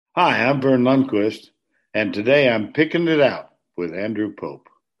Hi, I'm Vern Lundquist, and today I'm picking it out with Andrew Pope.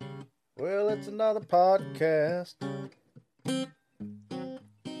 Well, it's another podcast,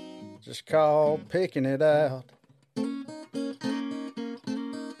 just called Picking It Out.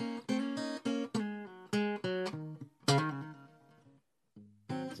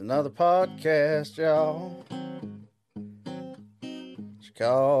 It's another podcast, y'all, just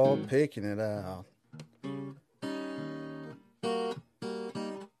called Picking It Out.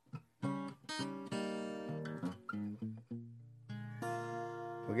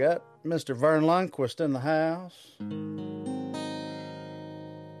 We got Mr. Vern Lundquist in the house.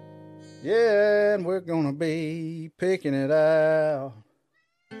 Yeah, and we're gonna be picking it out.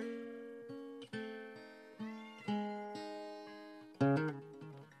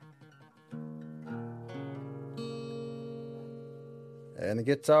 And the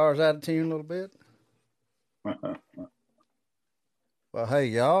guitar's out of tune a little bit. Well, hey,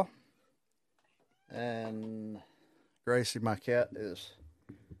 y'all. And Gracie, my cat, is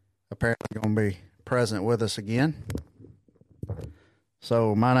apparently going to be present with us again.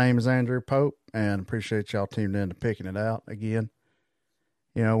 So my name is Andrew Pope, and appreciate y'all tuning in to Picking It Out again.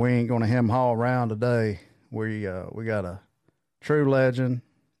 You know, we ain't going to hem haul around today. We got a true legend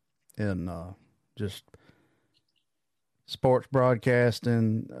in just sports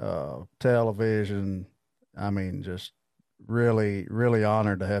broadcasting, television. I mean, just really, really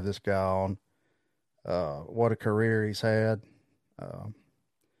honored to have this guy on. What a career he's had.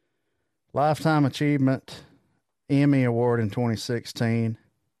 Lifetime Achievement Emmy Award in 2016.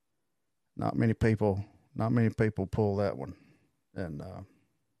 Not many people pull that one. And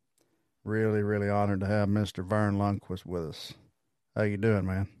really, really honored to have Mr. Vern Lundquist with us. How you doing,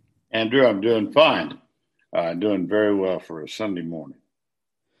 man? Andrew, I'm doing fine. Doing very well for a Sunday morning.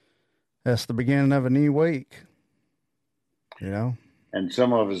 That's the beginning of a new week. You know? And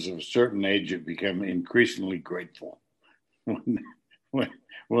some of us of a certain age have become increasingly grateful when, when,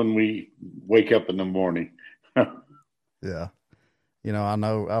 when we wake up in the morning. Yeah. You know,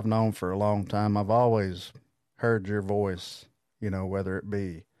 I've known for a long time. I've always heard your voice, you know, whether it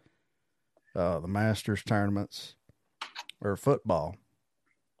be the Masters tournaments or football.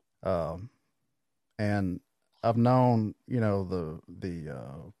 And I've known, you know,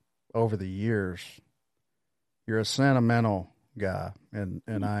 the over the years, you're a sentimental guy, and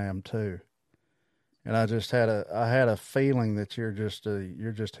I am too. And I had a feeling that you're just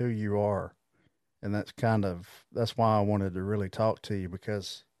who you are, and that's why I wanted to really talk to you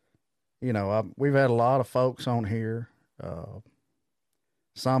because, you know, we've had a lot of folks on here.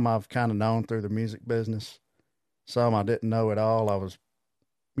 Some I've kind of known through the music business. Some I didn't know at all. I was,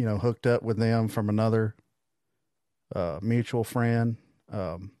 you know, hooked up with them from another mutual friend.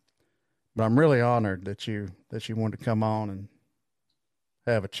 But I'm really honored that you wanted to come on and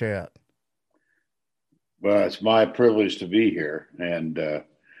have a chat. Well, it's my privilege to be here, and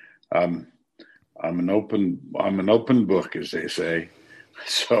I'm I'm an open book, as they say.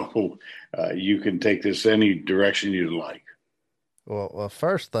 So you can take this any direction you like. Well, the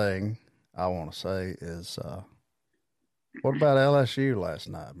first thing I want to say is, what about LSU last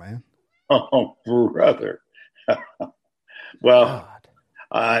night, man? Oh, brother. Well,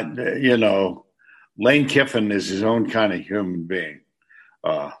 God. uh, you know, Lane Kiffin is his own kind of human being.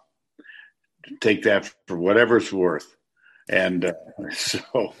 Uh, Take that for whatever it's worth. And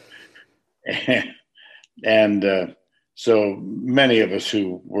so, and, and so many of us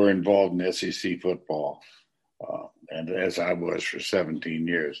who were involved in SEC football, and as I was for 17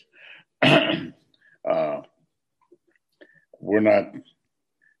 years, uh, we're not,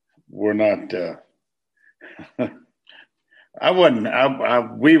 we're not, I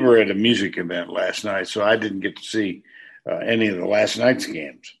wasn't, we were at a music event last night, so I didn't get to see any of the last night's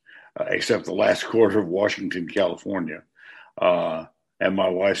games, except the last quarter of Washington, California. And my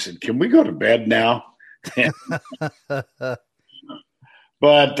wife said, "Can we go to bed now?"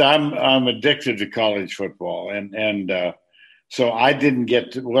 But I'm addicted to college football, and so I didn't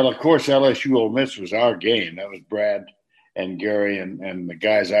get to. Well, of course, LSU Ole Miss was our game. That was Brad and Gary and the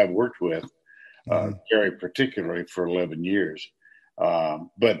guys I've worked with. Mm-hmm. Gary particularly for 11 years.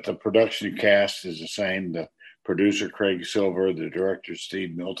 But the production cast is the same. The producer Craig Silver, the director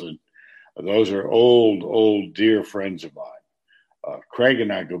Steve Milton. Those are old dear friends of mine. Craig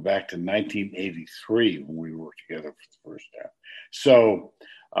and I go back to 1983 when we worked together for the first time. So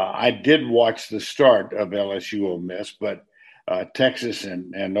I did watch the start of LSU Ole Miss, but Texas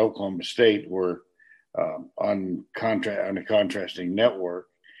and Oklahoma State were on a contrasting network,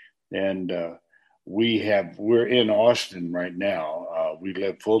 and we're in Austin right now. We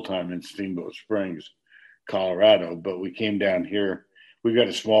live full time in Steamboat Springs, Colorado, but we came down here we got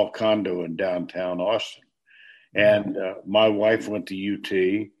a small condo in downtown Austin. And my wife went to UT,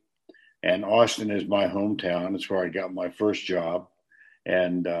 and Austin is my hometown. It's where I got my first job.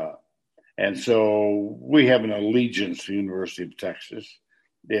 And so we have an allegiance to the University of Texas.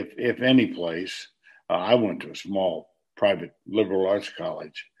 If any place, I went to a small private liberal arts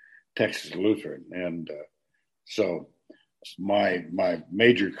college, Texas Lutheran, and so my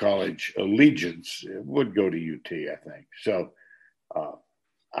major college allegiance would go to UT, I think. So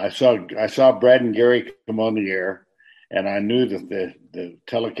I saw Brad and Gary come on the air, and I knew that the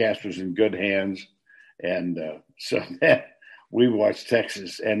telecast was in good hands, and so then we watched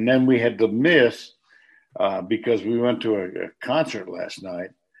Texas, and then we had to miss because we went to a concert last night,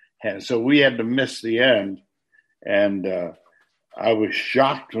 and so we had to miss the end. And I was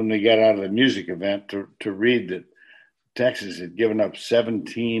shocked when they got out of the music event to read that Texas had given up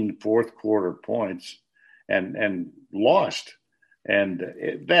 17 fourth quarter points and lost. And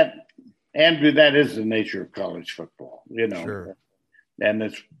Andrew, that is the nature of college football, Sure. And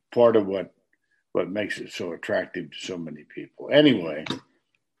it's part of what makes it so attractive to so many people. Anyway.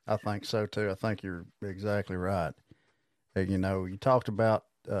 I think so too. I think you're exactly right. And, you talked about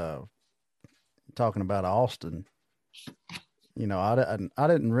talking about Austin. I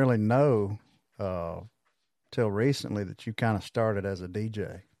didn't really know till recently that you kind of started as a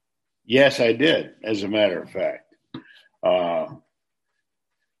DJ. Yes, I did. As a matter of fact,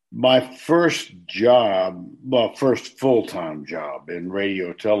 my first full-time job in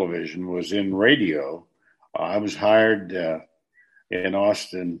radio television was in radio. I was hired in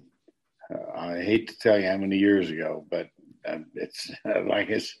Austin. I hate to tell you how many years ago, but it's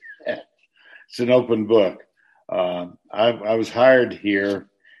it's an open book. I was hired here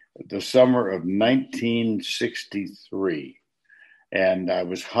the summer of 1963, and I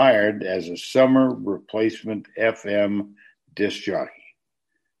was hired as a summer replacement FM disc jockey.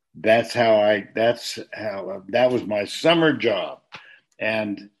 That was my summer job.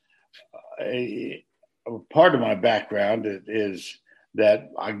 And part of my background is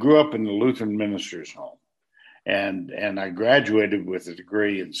that I grew up in the Lutheran minister's home, and I graduated with a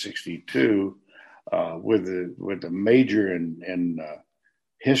degree in '62 with a major in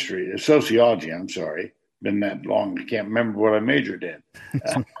history, sociology. I'm sorry, been that long I can't remember what I majored in.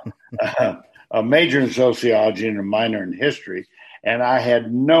 A major in sociology and a minor in history, and I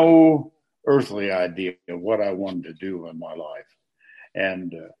had no earthly idea of what I wanted to do in my life,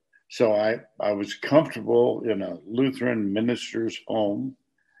 and so I was comfortable in a Lutheran minister's home,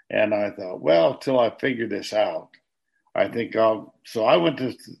 and I thought, well, till I figure this out, I think I'll. So I went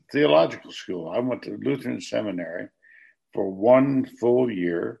to theological school. I went to Lutheran seminary for 1 full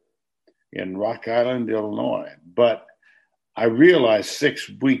year in Rock Island, Illinois. But I realized 6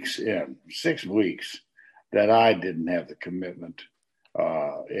 weeks that I didn't have the commitment.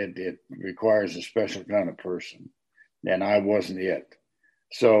 It requires a special kind of person, and I wasn't it.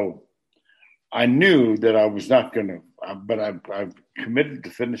 So I knew that I was not going to, but I've committed to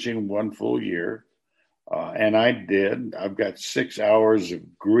finishing 1 full year, and I did. I've got 6 hours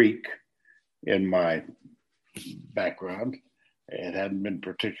of Greek in my background. It hadn't been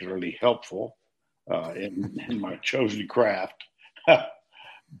particularly helpful in my chosen craft.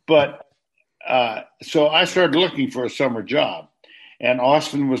 But so I started looking for a summer job, and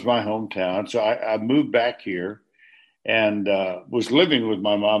Austin was my hometown. So I moved back here and was living with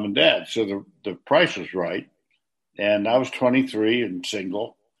my mom and dad. So the price was right. And I was 23 and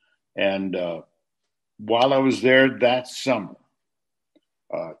single. And while I was there that summer,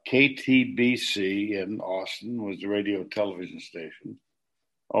 KTBC in Austin was a radio television station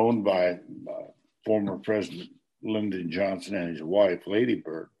owned by former President Lyndon Johnson and his wife, Lady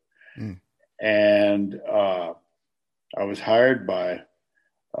Bird. Mm. And I was hired by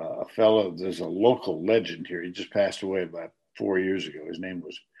a fellow, there's a local legend here. He just passed away about 4 years ago. His name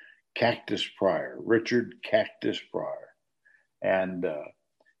was Cactus Pryor, Richard Cactus Pryor. And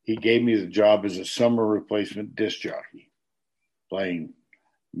he gave me the job as a summer replacement disc jockey, playing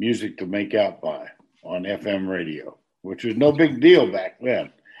music to make out by on FM radio, which was no big deal back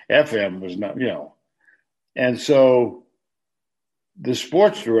then. FM was not, And so the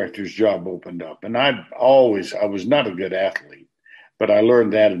sports director's job opened up, and I was not a good athlete, but I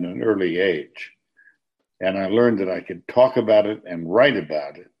learned that at an early age. And I learned that I could talk about it and write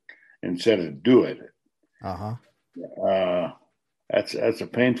about it instead of do it. Uh-huh. That's a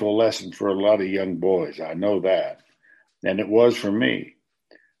painful lesson for a lot of young boys. I know that. And it was for me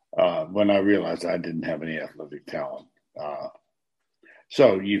when I realized I didn't have any athletic talent.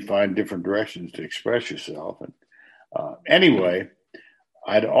 So you find different directions to express yourself. And anyway,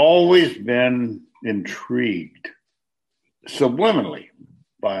 I'd always been intrigued subliminally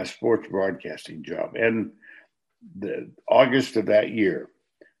by a sports broadcasting job. And the August of that year,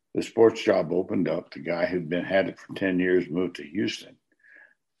 the sports job opened up. The guy who'd had it for 10 years moved to Houston.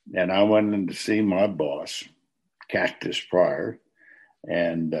 And I went in to see my boss, Cactus Pryor,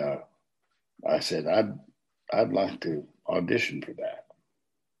 and I said, I'd like to audition for that.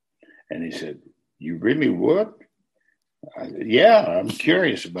 And he said, you really would? I said, yeah, I'm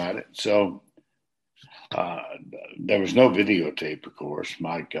curious about it. So there was no videotape, of course,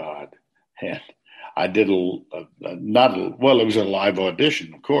 my God. And I did it was a live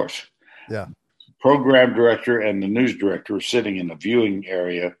audition, of course. Yeah. Program director and the news director were sitting in the viewing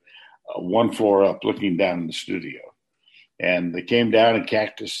area, one floor up, looking down in the studio. And they came down and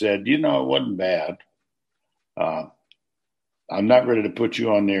Cactus said, it wasn't bad. I'm not ready to put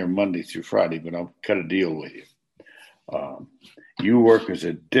you on there Monday through Friday, but I'll cut a deal with you. You work as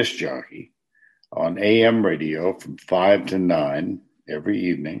a disc jockey on AM radio from 5 to 9 every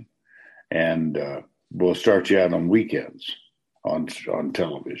evening, and we'll start you out on weekends on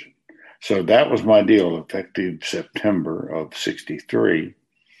television. So that was my deal, effective September of '63.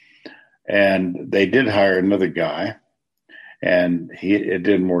 And they did hire another guy, and it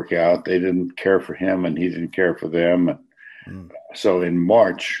didn't work out. They didn't care for him, and he didn't care for them. And so in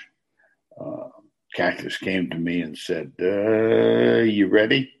March, Cactus came to me and said, you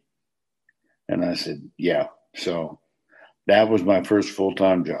ready? And I said, yeah. So that was my first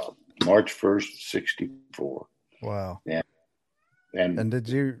full-time job, March 1st, '64. Wow. And did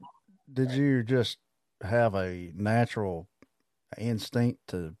you just have a natural instinct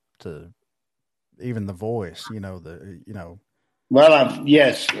to even the voice, Well,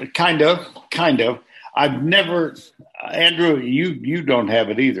 yes, kind of. I've never, Andrew, you don't have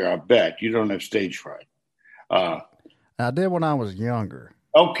it either. I bet you don't have stage fright. I did when I was younger.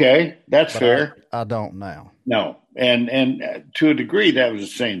 Okay, that's fair. I don't now. No, and to a degree, that was the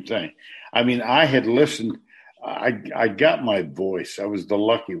same thing. I mean, I had listened. I got my voice. I was the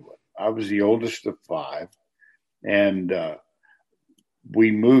lucky one. I was the oldest of 5, and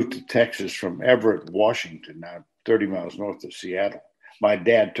we moved to Texas from Everett, Washington, now 30 miles north of Seattle. My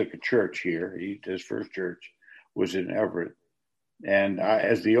dad took a church here. His first church was in Everett. And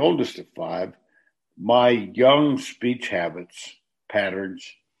as the oldest of 5, my young speech habits, patterns,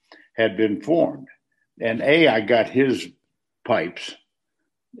 had been formed. And A, I got his pipes.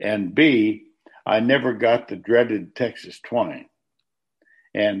 And B, I never got the dreaded Texas twang.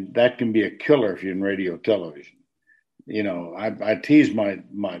 And that can be a killer if you're in radio television. I tease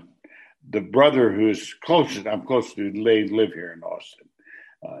the brother who's closest, I'm close to, live here in Austin.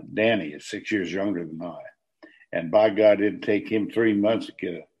 Danny is 6 years younger than I. And by God, it'd take him 3 months to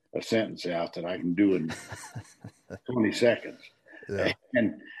get a sentence out that I can do in 20 seconds. Yeah.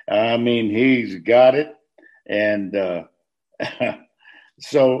 And I mean, he's got it. And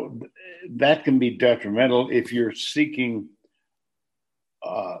so that can be detrimental if you're seeking,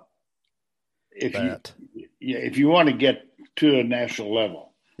 if you want to get to a national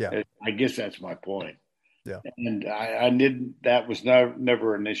level. Yeah. I guess that's my point. Yeah. And I didn't, that was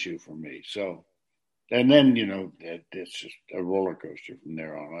never an issue for me. So, and then, it's just a roller coaster from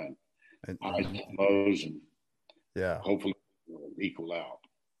there on. Highs and lows, and hopefully it'll equal out.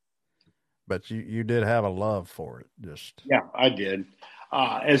 But you did have a love for it. Yeah, I did.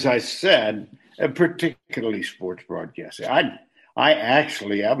 As I said, particularly sports broadcasting. I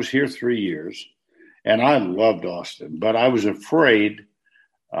was here 3 years, and I loved Austin, but I was afraid,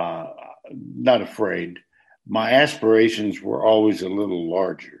 not afraid. My aspirations were always a little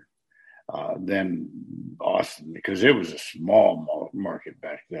larger than Austin because it was a small market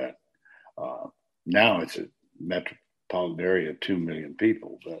back then. Now it's a metropolitan area of 2 million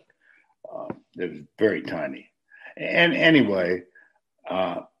people, but it was very tiny. And anyway,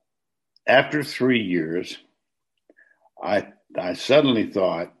 after 3 years, I suddenly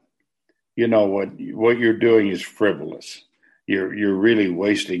thought, what you're doing is frivolous. You're really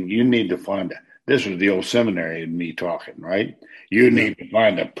wasting. You need to find this was the old seminary and me talking, right? You need to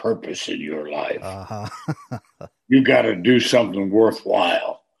find a purpose in your life. Uh-huh. You got to do something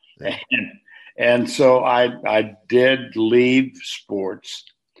worthwhile. Yeah. And so I did leave sports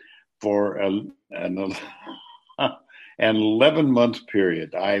for an 11-month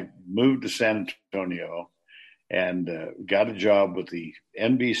period. I moved to San Antonio and got a job with the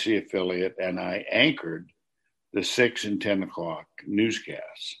NBC affiliate, and I anchored the 6 and 10 o'clock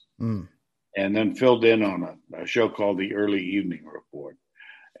newscasts. And then filled in on a show called The Early Evening Report.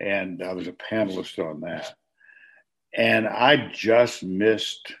 And I was a panelist on that. And I just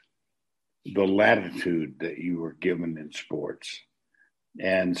missed the latitude that you were given in sports.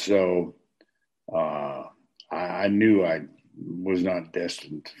 And so I knew I was not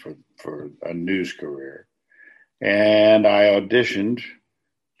destined for a news career. And I auditioned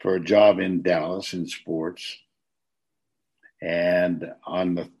for a job in Dallas in sports. And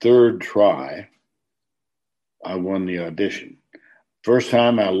on the third try, I won the audition. First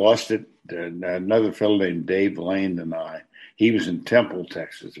time I lost it, another fellow named Dave Lane and he was in Temple,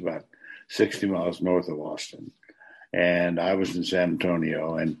 Texas, about 60 miles north of Austin. And I was in San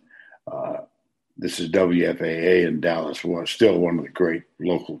Antonio. And this is WFAA in Dallas, was still one of the great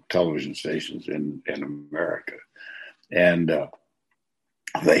local television stations in America. And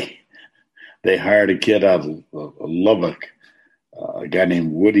they hired a kid out of Lubbock, a guy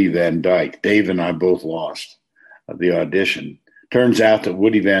named Woody Van Dyke. Dave and I both lost the audition. Turns out that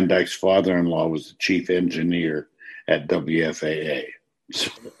Woody Van Dyke's father-in-law was the chief engineer at WFAA. So,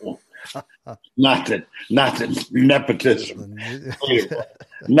 not that nepotism,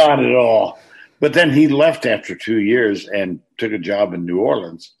 not at all. But then he left after 2 years and took a job in New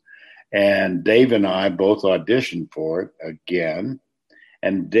Orleans. And Dave and I both auditioned for it again.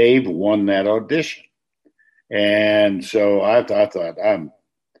 And Dave won that audition. And so I thought,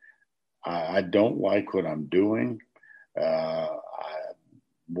 I don't like what I'm doing.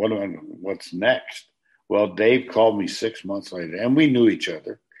 What's next? Well, Dave called me 6 months later, and we knew each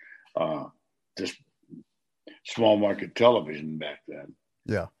other. Just small market television back then.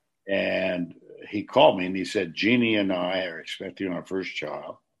 Yeah. And he called me and he said, Jeannie and I are expecting our first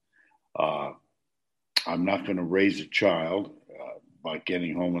child. I'm not going to raise a child by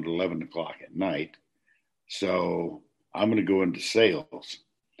getting home at 11 o'clock at night. So I'm going to go into sales,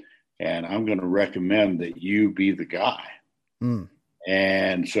 and I'm going to recommend that you be the guy. Mm.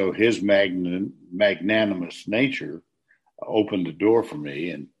 And so his magnanimous nature opened the door for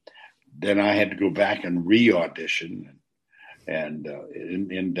me. And then I had to go back and re-audition and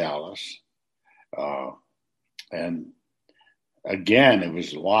in Dallas. And again, it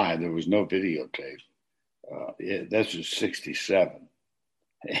was live. There was no videotape. This was 1967.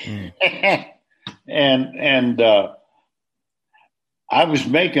 Mm. and I was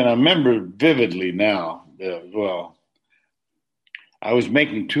making, I remember vividly now, I was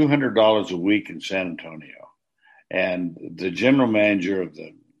making $200 a week in San Antonio. And the general manager of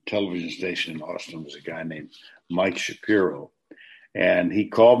the television station in Austin was a guy named Mike Shapiro. And he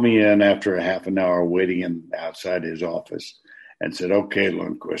called me in after a half an hour waiting outside his office and said, okay,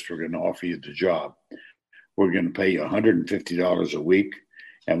 Lundquist, we're going to offer you the job. We're going to pay you $150 a week.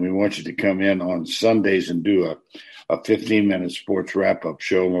 And we want you to come in on Sundays and do a 15-minute sports wrap-up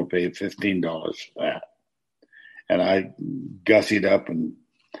show, and we'll pay you $15 for that. And I gussied up and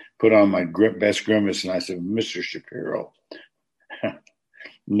put on my best grimace, and I said, Mr. Shapiro,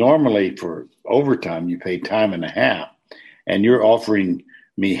 normally for overtime, you pay time and a half, and you're offering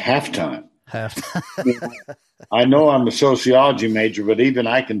me halftime. I know I'm a sociology major, but even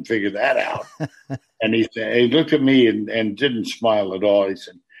I can figure that out. And he looked at me and didn't smile at all. He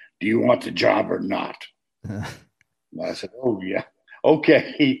said, do you want the job or not? And I said, oh, yeah.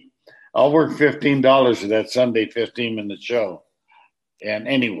 Okay. I'll work $15 for that Sunday 15-minute show. And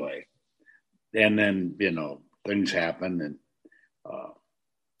anyway, and then, things happen. And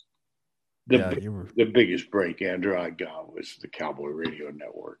the biggest break, Andrew, I got was the Cowboy Radio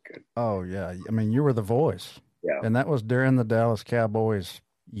Network. Oh, yeah. I mean, you were the voice. Yeah. And that was during the Dallas Cowboys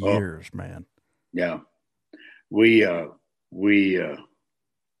years, man. Yeah. We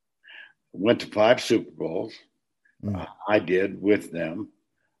went to 5 Super Bowls. I did with them.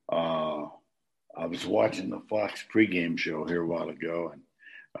 I was watching the Fox pregame show here a while ago,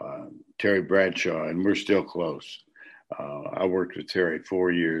 and Terry Bradshaw, and we're still close. I worked with Terry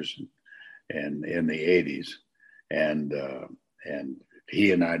 4 years in the 80s, and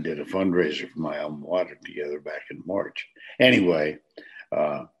he and I did a fundraiser for my alma mater together back in March. Anyway,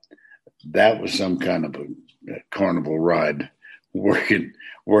 that was some kind of a carnival ride working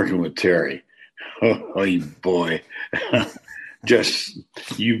with Terry. Oh, boy. Just,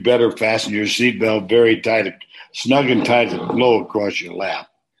 you better fasten your seatbelt very tight, snug and tight and low across your lap.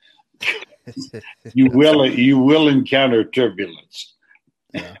 You will encounter turbulence.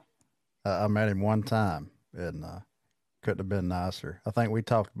 Yeah. I met him one time, and couldn't have been nicer. I think we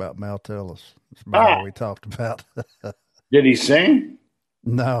talked about Mel Tillis. That's about all we talked about. Did he sing?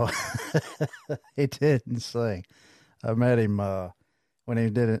 No, he didn't sing. I met him when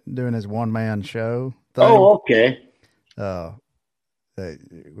he doing his one-man show thing. Oh, okay.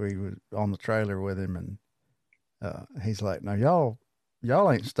 We were on the trailer with him, and he's like, "Now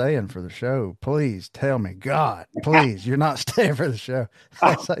y'all ain't staying for the show. Please tell me, God, please, you're not staying for the show."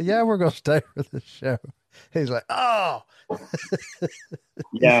 I was like, "Yeah, we're gonna stay for the show." He's like, oh,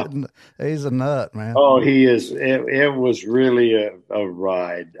 Yeah. he's a nut, man. Oh, he is. It was really a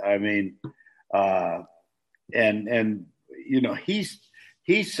ride. I mean, uh, and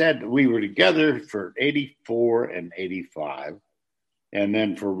he said we were together for 84 and 85. And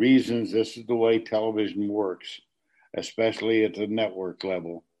then for reasons, this is the way television works, especially at the network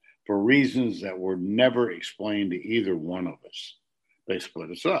level, for reasons that were never explained to either one of us, they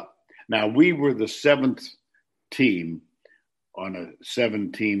split us up. Now, we were the seventh team on a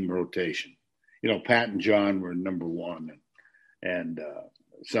 7-team rotation. Pat and John were number one, and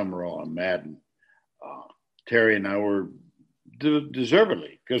Summerall and Madden. Terry and I were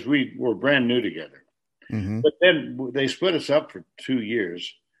deservedly, because we were brand new together. Mm-hmm. But then they split us up for 2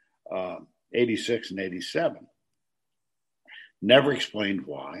 years, 86 and 87. Never explained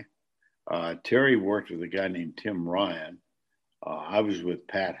why. Terry worked with a guy named Tim Ryan. I was with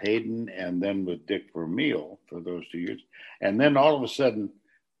Pat Hayden and then with Dick Vermeil for those 2 years. And then all of a sudden,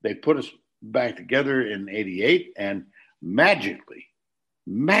 they put us back together in 88, and magically,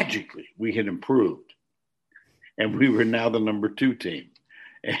 we had improved. And we were now the number 2 team.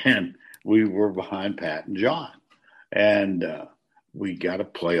 And we were behind Pat and John. And we got a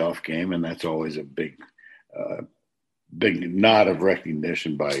playoff game, and that's always a big nod of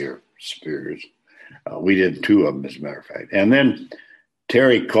recognition by your superiors. We did 2 of them, as a matter of fact. And then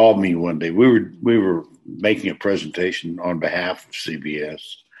Terry called me one day. We were making a presentation on behalf of CBS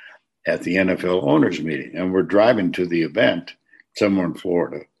at the NFL owners meeting, and we're driving to the event somewhere in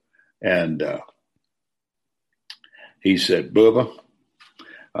Florida. And he said, Bubba,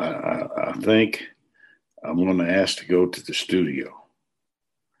 I think I'm going to ask to go to the studio.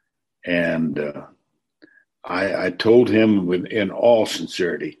 And I told him in all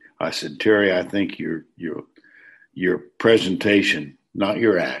sincerity, I said, Terry, I think your presentation, not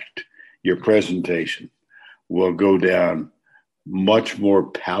your act, your presentation will go down much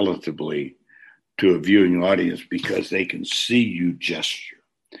more palatably to a viewing audience because they can see you gesture.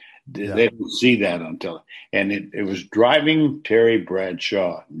 Yeah. They don't see that on television. And it was driving Terry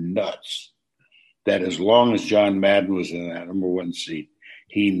Bradshaw nuts that as long as John Madden was in that number 1 seat,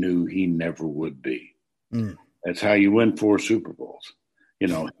 he knew he never would be. Mm. That's how you win 4 Super Bowls. He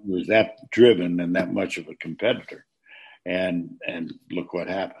was that driven and that much of a competitor. And look what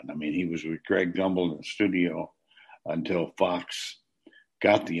happened. I mean, he was with Greg Gumbel in the studio until Fox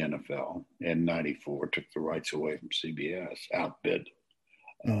got the NFL in 94, took the rights away from CBS, outbid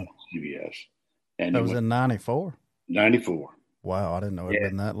CBS. And that was in 94? 94. Wow, I didn't know it had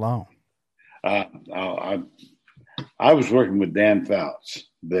been that long. I was working with Dan Fouts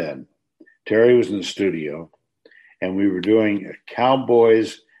then. Terry was in the studio, and we were doing a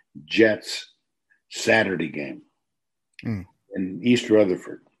Cowboys-Jets Saturday game in East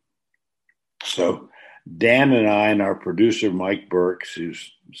Rutherford. So Dan and I and our producer, Mike Burks,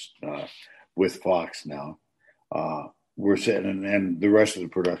 who's with Fox now, we're sitting, and the rest of the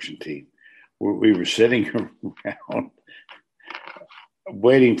production team, we were sitting around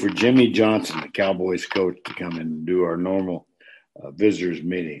waiting for Jimmy Johnson, the Cowboys coach, to come in and do our normal visitors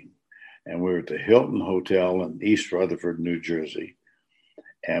meeting. And we were at the Hilton Hotel in East Rutherford, New Jersey.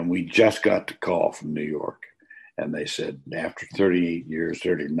 And we just got the call from New York. And they said, after 38 years,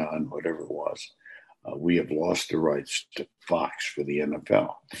 39, whatever it was, we have lost the rights to Fox for the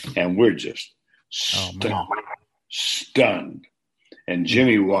NFL. And we're just stunned. And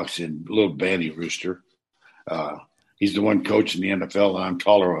Jimmy walks in, little Banny Rooster. He's the one coaching the NFL that I'm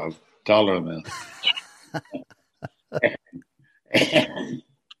taller than. And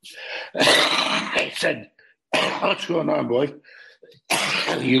I said, what's going on, boy?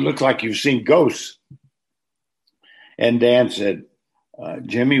 You look like you've seen ghosts. And Dan said,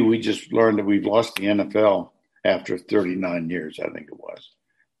 Jimmy, we just learned that we've lost the NFL after 39 years, I think it was.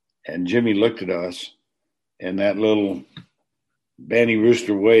 And Jimmy looked at us in that little Banny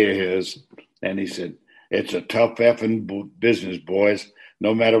Rooster way of his, and he said, it's a tough effing business, boys,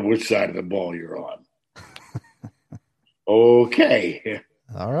 no matter which side of the ball you're on. Okay.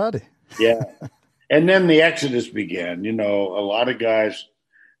 All righty. Yeah. And then the exodus began. A lot of guys,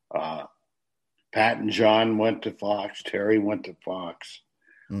 Pat and John went to Fox. Terry went to Fox.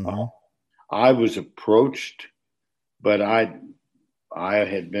 Mm-hmm. I was approached, but I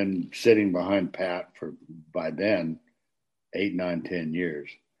had been sitting behind Pat for, by then, 8, 9, 10 years.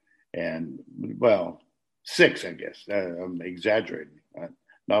 And, 6, I guess. I'm exaggerating,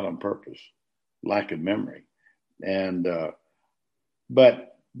 not on purpose. Lack of memory. And,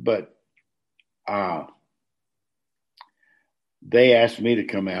 but they asked me to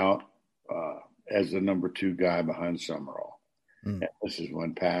come out as the number 2 guy behind Summerall. Mm. And this is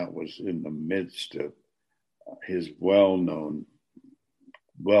when Pat was in the midst of his well-known,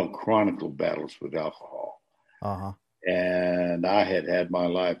 well-chronicled battles with alcohol. Uh-huh. And I had my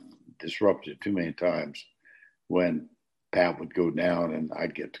life disrupted too many times when Pat would go down and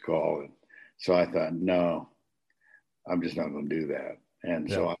I'd get the call. And so I thought, no, I'm just not going to do that. And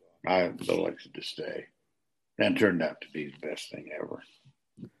so I elected to stay. And it turned out to be the best thing ever.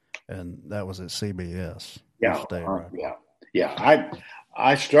 And that was at CBS. Yeah. Right? Yeah.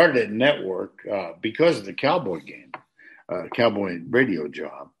 I started at network because of the Cowboy game, Cowboy radio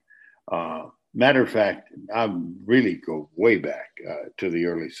job. Matter of fact, I really go way back to the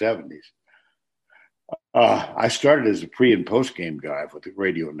early 70s. I started as a pre and post game guy with the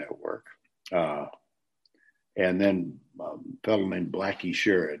radio network. And then a fellow named Blackie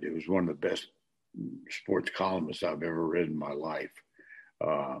Sherrod, who was one of the best sports columnists I've ever read in my life,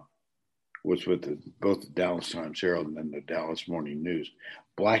 was with both the Dallas Times Herald and then the Dallas Morning News.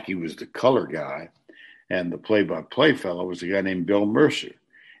 Blackie was the color guy, and the play-by-play fellow was a guy named Bill Mercer.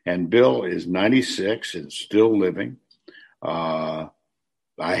 And Bill is 96 and still living. I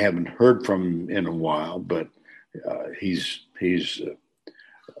haven't heard from him in a while, but he's a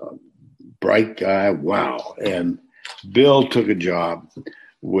bright guy. Wow. And Bill took a job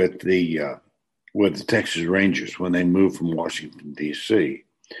with the Texas Rangers when they moved from Washington, D.C.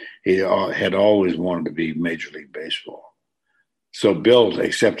 He had always wanted to be Major League Baseball. So Bill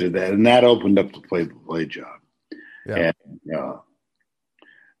accepted that, and that opened up the play-by-play job. Yeah. And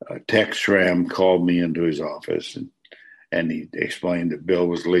Tex Schramm called me into his office, and he explained that Bill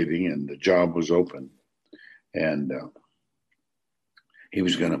was leaving and the job was open. And he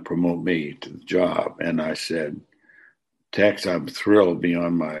was going to promote me to the job. And I said, Tex, I'm thrilled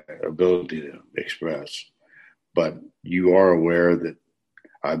beyond my ability to express, but you are aware that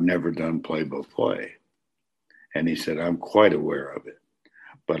I've never done play-by-play. And he said, I'm quite aware of it,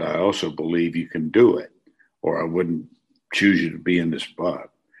 but I also believe you can do it, or I wouldn't choose you to be in this spot.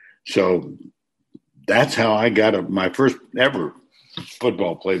 So that's how I got my first ever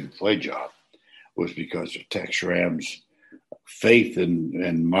football play-by-play job, was because of Tex Schramm's faith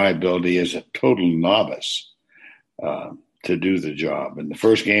in my ability as a total novice to do the job. And the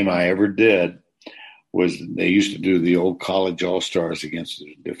first game I ever did was they used to do the old college all-stars against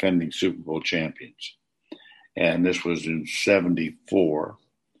the defending Super Bowl champions. And this was in 74.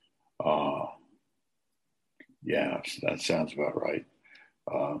 Yeah, that sounds about right.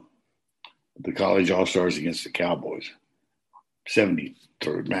 The college all-stars against the Cowboys.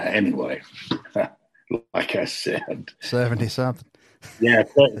 73. Anyway, like I said. 70-something. Yeah,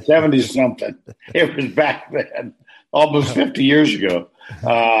 70-something. It was back then, almost 50 years ago.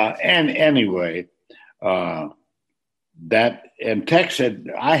 And anyway, that, and Tex said,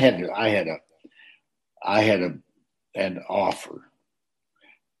 I had an offer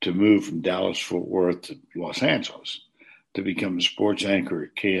to move from Dallas-Fort Worth to Los Angeles to become a sports anchor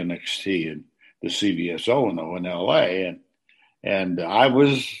at KNXT and the CBS O&O in LA. And I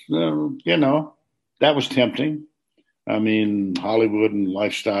was, that was tempting. I mean, Hollywood and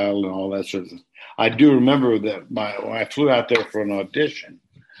lifestyle and all that sort of thing. I do remember that when I flew out there for an audition,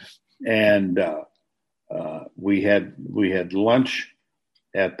 and we had lunch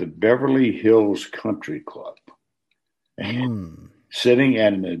at the Beverly Hills Country Club. And sitting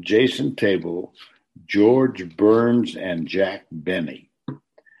at an adjacent table, George Burns and Jack Benny.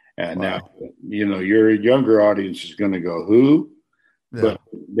 And wow. Now, your younger audience is going to go, who? Yeah. But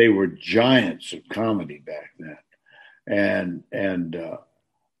they were giants of comedy back then. And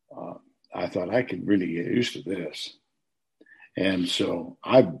I thought I could really get used to this. And so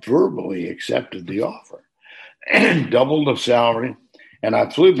I verbally accepted the offer and doubled the salary. And I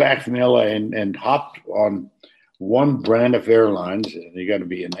flew back from LA and hopped on one Braniff Airlines. And you got to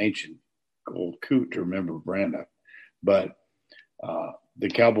be an ancient old coot to remember Braniff. But the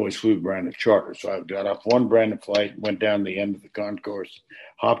Cowboys flew Braniff charter. So I got off one Braniff flight, went down the end of the concourse,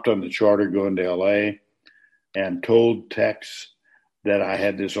 hopped on the charter going to LA, and told Tex that I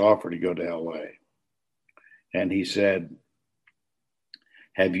had this offer to go to LA. And he said,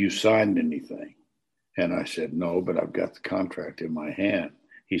 have you signed anything? And I said, no, but I've got the contract in my hand.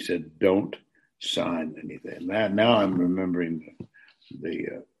 He said, don't sign anything. Now I'm remembering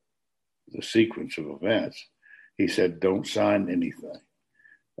the sequence of events. He said, don't sign anything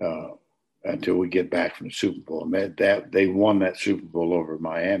until we get back from the Super Bowl. And that they won that Super Bowl over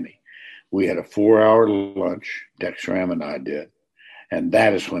Miami. We had a 4-hour lunch, Tex Schramm and I did, and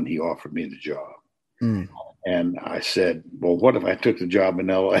that is when he offered me the job. And I said, well, what if I took the job in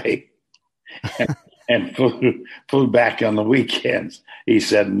L.A. and flew back on the weekends? He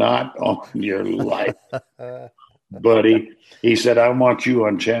said, not on your life, buddy. He said, I want you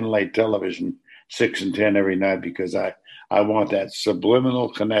on Channel 8 television 6 and 10 every night because I want that subliminal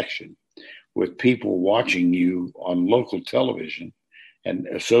connection with people watching you on local television and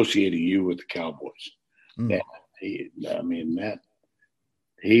associating you with the Cowboys. Mm. He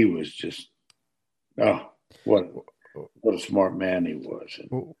was just, what a smart man he was.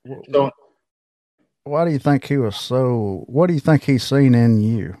 So, why do you think he was so? What do you think he's seen in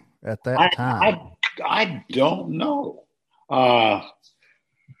you at that time? I don't know.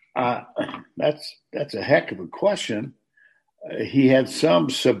 That's a heck of a question. He had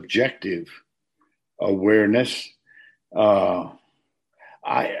some subjective awareness. I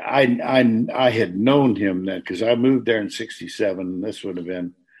had known him then because I moved there in '67. And this would have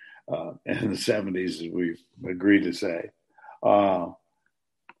been in the '70s, as we agreed to say.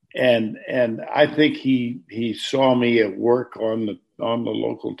 And I think he saw me at work on the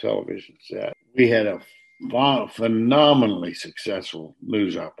local television set. We had a phenomenally successful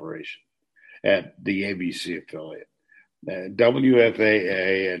news operation at the ABC affiliate,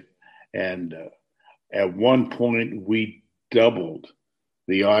 WFAA, and at one point we doubled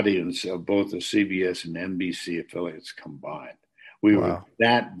the audience of both the CBS and NBC affiliates combined. We were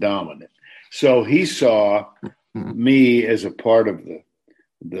that dominant. So he saw me as a part of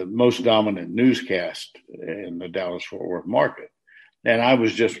the most dominant newscast in the Dallas-Fort Worth market. And I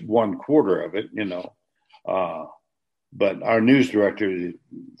was just 1/4 of it, but our news director,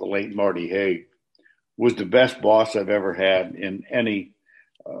 the late Marty Haig, was the best boss I've ever had in any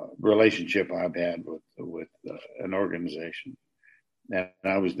relationship I've had with an organization. And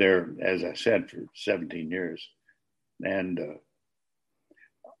I was there, as I said, for 17 years. And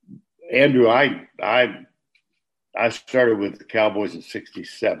Andrew, I started with the Cowboys in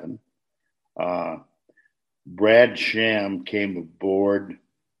 '67. Brad Sham came aboard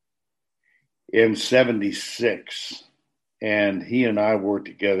in '76, and he and I worked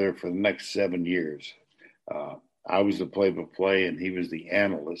together for the next 7 years. I was the play-by-play, and he was the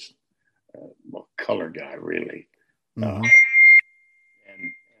analyst, color guy, really. Mm-hmm.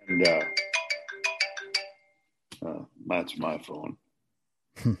 That's my phone.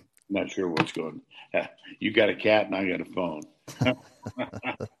 Not sure what's going on. You got a cat and I got a phone.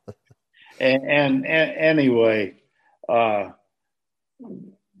 and anyway, I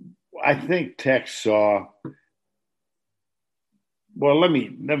think Tex saw. Well, let me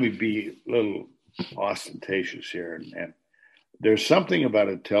be a little ostentatious here, and there's something about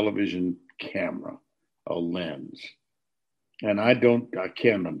a television camera, a lens, and I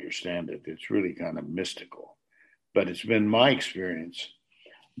can't understand it. It's really kind of mystical, but it's been my experience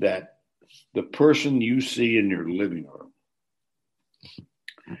that the person you see in your living room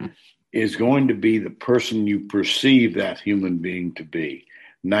is going to be the person you perceive that human being to be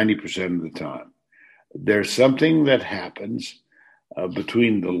 90% of the time. There's something that happens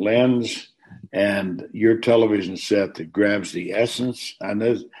between the lens and your television set that grabs the essence. And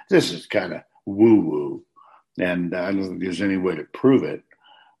this is kind of woo-woo, and I don't think there's any way to prove it.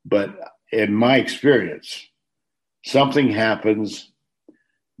 But in my experience, something happens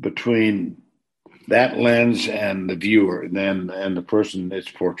between that lens and the viewer and the person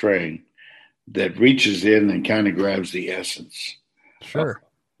it's portraying that reaches in and kind of grabs the essence. Sure.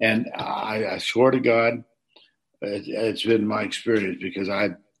 And I swear to God, it's been my experience because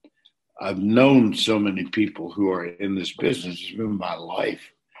I've known so many people who are in this business. It's been my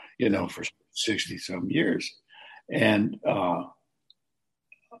life, for 60 some years. And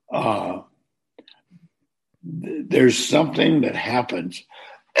there's something that happens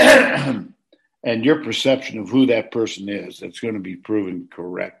and your perception of who that person is, that's going to be proven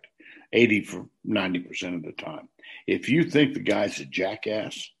correct 80 for 90% of the time. If you think the guy's a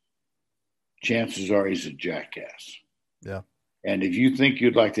jackass, chances are he's a jackass. Yeah. And if you think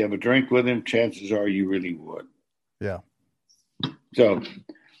you'd like to have a drink with him, chances are you really would. Yeah. So,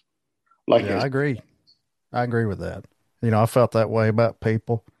 I agree. I agree with that. I felt that way about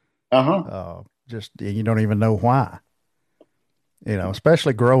people. Just, you don't even know why.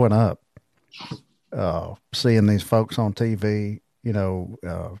 Especially growing up, seeing these folks on TV,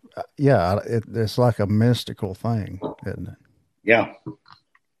 it's like a mystical thing, isn't it? Yeah,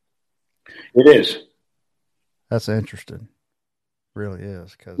 it is. That's interesting. Really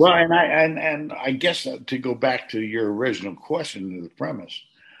is. Well, and I guess to go back to your original question, to the premise,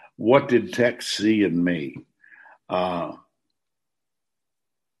 what did Tex see in me? I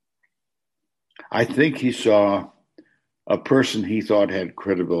think he saw a person he thought had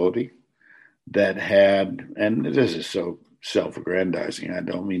credibility, that had, and this is so self-aggrandizing, I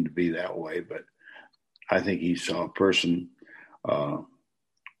don't mean to be that way, but I think he saw a person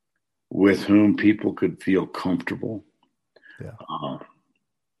with whom people could feel comfortable. Yeah.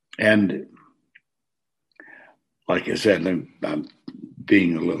 And like I said, I'm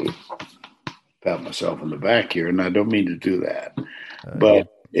being a little pat myself in the back here, and I don't mean to do that, but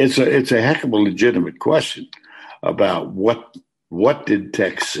it's a heck of a legitimate question about what did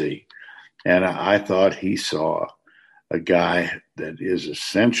Tex see, and I thought he saw a guy that is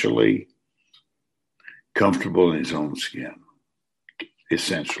essentially comfortable in his own skin,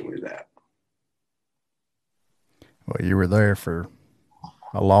 essentially that. Well, you were there for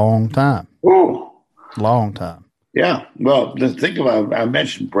a long time. Oh, long time. Yeah. Well, think about, I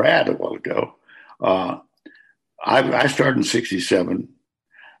mentioned Brad a while ago. I started in 1967.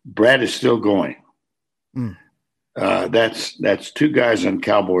 Brad is still going. Mm. That's two guys on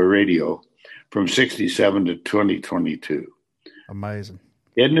Cowboy Radio from 1967 to 2022. Amazing.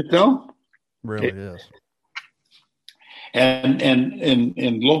 Isn't it though? Really is. And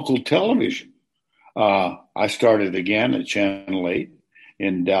in local television, I started again at Channel 8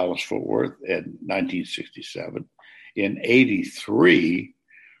 in Dallas, Fort Worth in 1967. In 1983,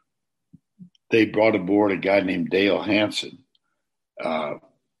 they brought aboard a guy named Dale Hansen,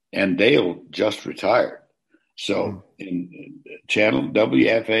 and Dale just retired. So in Channel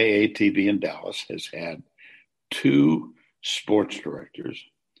WFAA TV in Dallas has had two sports directors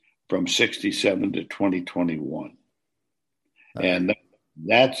from 1967 to 2021. And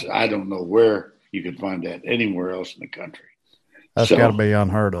that's, I don't know where you could find that anywhere else in the country. That's got to be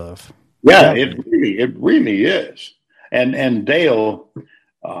unheard of. Yeah, it really is. And Dale,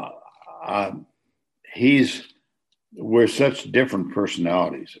 we're such different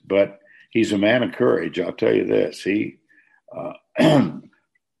personalities, but he's a man of courage. I'll tell you this. He had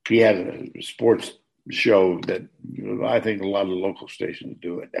a sports show that I think a lot of local stations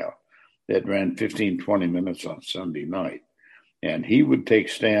do it now, that ran 15, 20 minutes on Sunday night. And he would take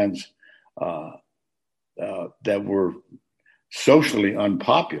stands that were socially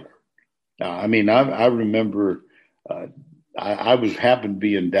unpopular. I remember I happened to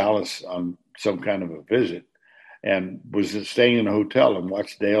be in Dallas on some kind of a visit and was staying in a hotel and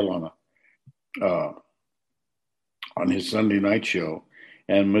watched Dale on his Sunday night show.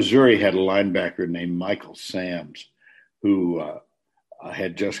 And Missouri had a linebacker named Michael Sams who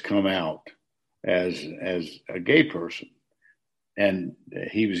had just come out as a gay person. And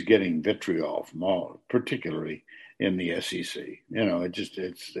he was getting vitriol from all, particularly in the SEC. You know,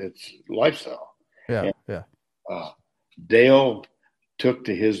 it's lifestyle. Yeah, and, Dale took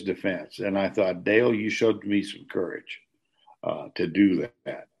to his defense, and I thought, Dale, you showed me some courage to do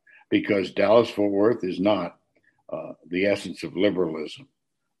that, because Dallas-Fort Worth is not the essence of liberalism.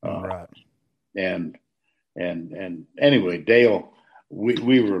 Right. And anyway, Dale,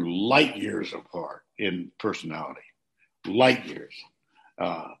 we were light years apart in personality. Light years.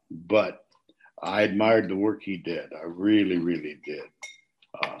 But I admired the work he did. I really, really did.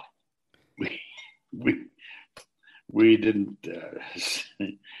 We didn't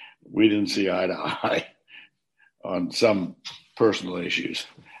see eye to eye on some personal issues.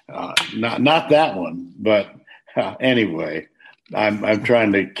 Not that one, but anyway, I'm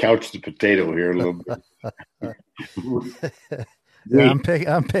trying to couch the potato here a little bit. Yeah, I'm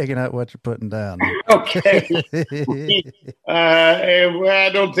picking up what you're putting down. Okay. I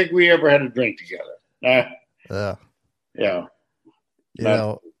don't think we ever had a drink together. Yeah. You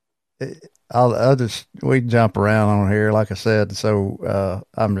know, we jump around on here, like I said. So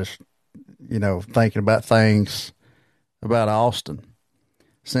I'm just, thinking about things about Austin.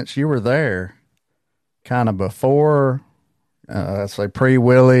 Since you were there, kind of before, let's say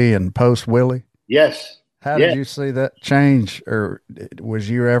pre-Willie and post-Willie. Yes. How did you see that change, or was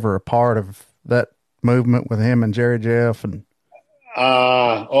you ever a part of that movement with him and Jerry Jeff? And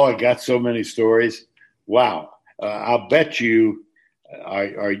I got so many stories. Wow. I'll bet you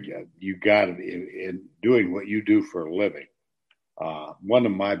you got it in doing what you do for a living. One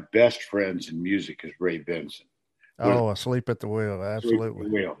of my best friends in music is Ray Benson. Asleep at the Wheel.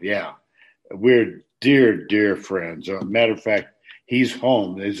 Absolutely. Yeah. We're dear, dear friends. As a matter of fact, he's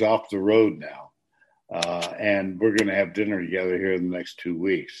home. He's off the road now. And we're going to have dinner together here in the next 2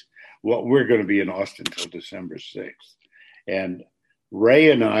 weeks. Well, we're going to be in Austin until December 6th. And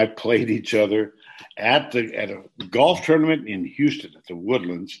Ray and I played each other at a golf tournament in Houston at the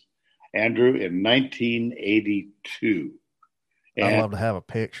Woodlands, Andrew, in 1982. I'd love to have a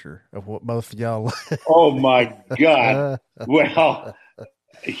picture of what both of y'all. Oh my God! Well,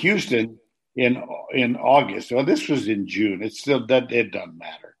 Houston in August. Well, this was in June. It doesn't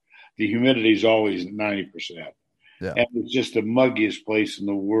matter. The humidity is always 90%. Yeah. And it's just the muggiest place in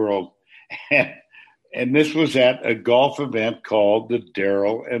the world. And this was at a golf event called the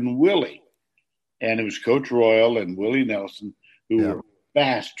Darrell and Willie. And it was Coach Royal and Willie Nelson, who were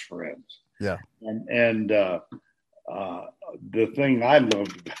fast friends. Yeah. And the thing I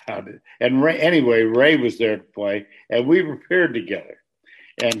loved about it, and Ray was there to play, and we were paired together.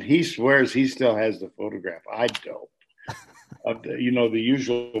 And he swears he still has the photograph. I don't. Of the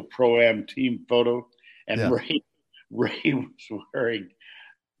usual pro-am team photo. And Yeah. Ray was wearing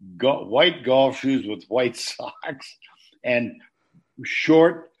white golf shoes with white socks and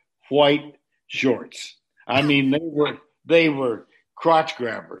short white shorts. I mean, they were crotch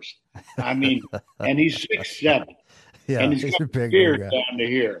grabbers. I mean, and he's 6'7", Yeah, and he's he's got a a big beard guy. down to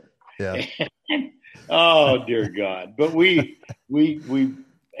here. Yeah. Oh dear God! But we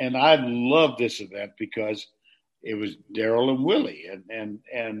and I love this event because it was Daryl and Willie, and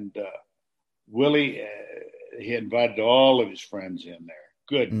Willie he invited all of his friends in there.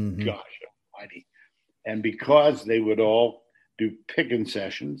 Good gosh almighty! And because they would all do picking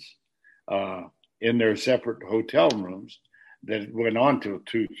sessions in their separate hotel rooms that went on till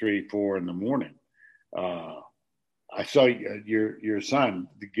 2, 3, 4 in the morning. I saw your son,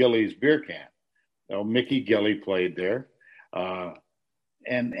 the Gillies beer can. Mickey Gilly played there.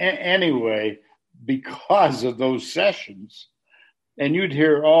 Anyway, because of those sessions, and you'd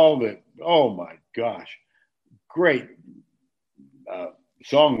hear all the, oh my gosh, great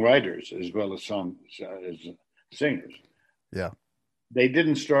songwriters as well as singers. Yeah. They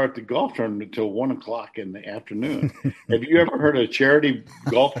didn't start the golf tournament until 1 o'clock in the afternoon. Have you ever heard of a charity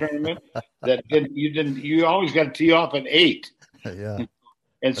golf tournament you always got to tee off at 8? Yeah.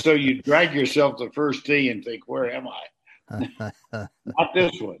 And so you drag yourself to the first tee and think, where am I? Not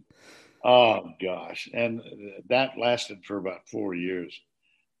this one. Oh, gosh. And that lasted for about 4 years.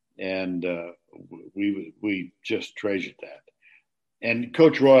 And we just treasured that. And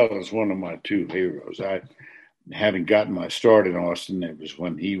Coach Royal is one of my two heroes. Having gotten my start in Austin, it was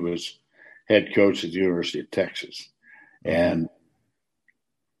when he was head coach at the University of Texas. And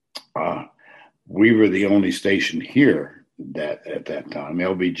we were the only station here that at that time.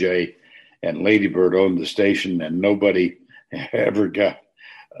 LBJ and Lady Bird owned the station, and nobody ever got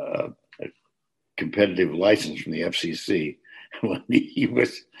a competitive license from the FCC when he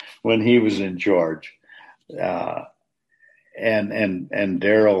was in charge. And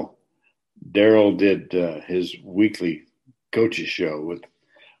Daryl did his weekly coaches show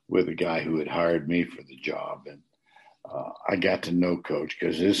with a guy who had hired me for the job, and I got to know Coach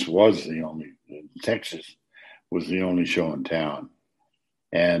because this was Texas was the only show in town.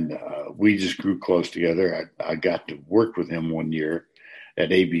 And we just grew close together. I got to work with him one year at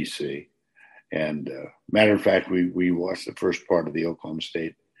ABC. And matter of fact, we watched the first part of the Oklahoma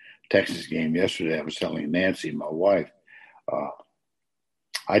State Texas game yesterday. I was telling Nancy, my wife,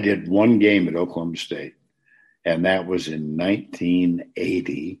 I did one game at Oklahoma State, and that was in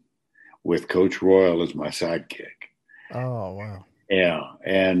 1980 with Coach Royal as my sidekick. Oh, wow. Yeah.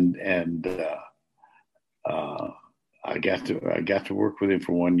 And I got to work with him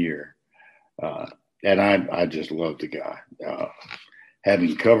for 1 year, and I just loved the guy.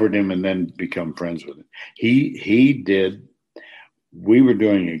 Having covered him and then become friends with him, he did. We were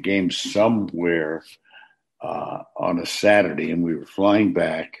doing a game somewhere on a Saturday, and we were flying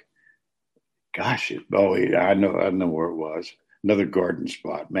back. Gosh, I know where it was. Another garden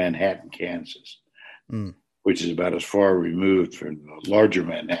spot, Manhattan, Kansas, which is about as far removed from the larger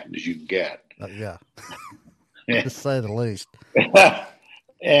Manhattan as you can get. Yeah. To say the least.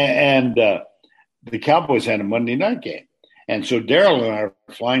 And the Cowboys had a Monday night game. And so Daryl and I are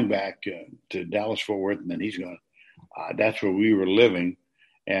flying back to Dallas-Fort Worth, and then he's going that's where we were living,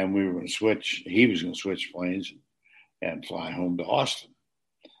 and we were going to switch. He was going to switch planes and fly home to Austin.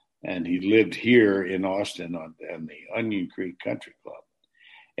 And he lived here in Austin on the Onion Creek Country Club.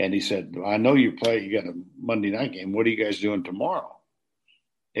 And he said, I know you got a Monday night game. What are you guys doing tomorrow?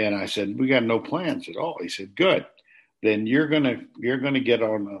 And I said, we got no plans at all. He said, good. Then you're gonna get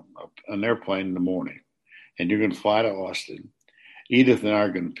on an airplane in the morning, and you're gonna fly to Austin. Edith and I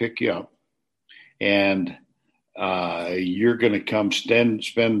are gonna pick you up, and you're gonna come spend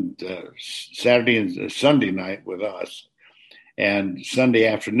Saturday and Sunday night with us, and Sunday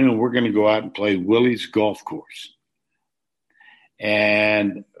afternoon we're gonna go out and play Willie's golf course.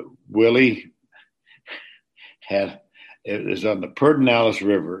 And Willie it was on the Pedernales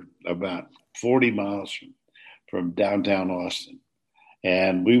River, about 40 miles from downtown Austin.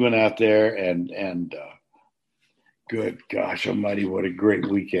 And we went out there and good gosh almighty, what a great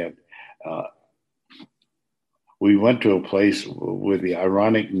weekend. We went to a place with the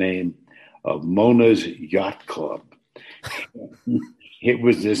ironic name of Mona's Yacht Club. It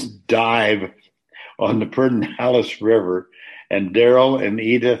was this dive on the Pedernales River, and Daryl and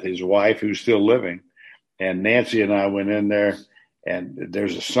Edith, his wife, who's still living, and Nancy and I went in there, And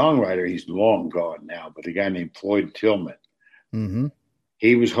there's a songwriter, he's long gone now, but a guy named Floyd Tillman. Mm-hmm.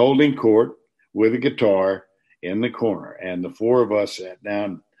 He was holding court with a guitar in the corner, and the four of us sat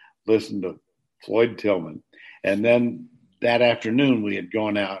down, listened to Floyd Tillman. And then that afternoon, we had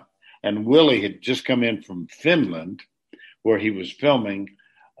gone out, and Willie had just come in from Finland, where he was filming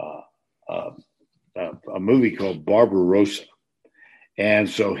a movie called Barbarossa. And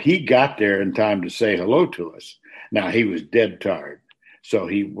so he got there in time to say hello to us. Now, he was dead tired, so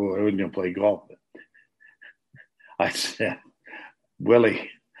he wasn't going to play golf. I said, Willie,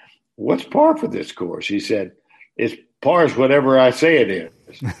 what's par for this course? He said, it's par is whatever I say it is.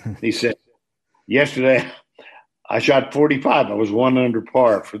 He said, yesterday I shot 45. I was one under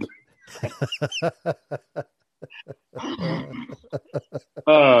par for the.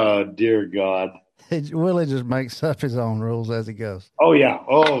 Oh, dear God. Willie just makes up his own rules as he goes. Oh, yeah.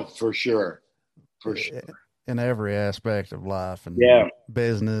 Oh, for sure. For sure. In every aspect of life and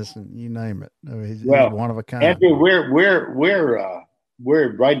business and you name it. I mean, he's one of a kind. Andrew,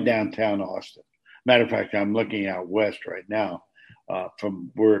 we're right downtown Austin. Matter of fact, I'm looking out west right now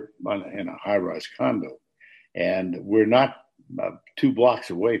we're in a high-rise condo, and we're not 2 blocks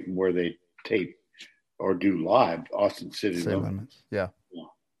away from where they tape or do live Austin City Limits. Yeah.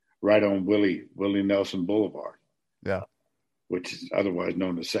 Right on Willie Nelson Boulevard. Yeah. Which is otherwise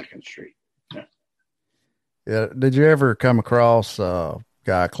known as 2nd Street. Yeah. Did you ever come across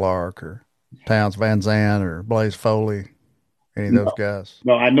Guy Clark or Townes Van Zandt or Blaze Foley? Any of those guys?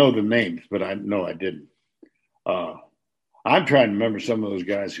 No, I know the names, but I didn't. I'm trying to remember some of those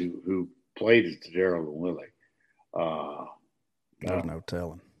guys who played at the Darrell and Willie. There's no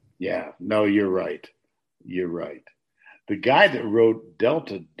telling. Yeah, no, you're right. You're right. The guy that wrote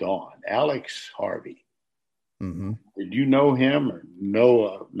Delta Dawn, Alex Harvey. Mm-hmm. Did you know him or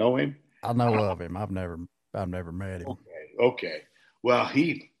know him? I know of him. I've never met him. Okay. Well,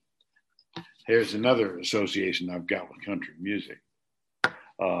 here's another association I've got with country music.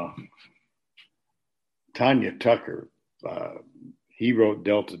 Tanya Tucker, he wrote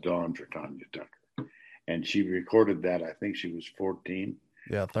Delta Dawn for Tanya Tucker, and she recorded that. I think she was 14.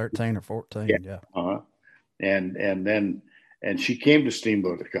 Yeah, 13 or 14. Yeah. Uh-huh. And she came to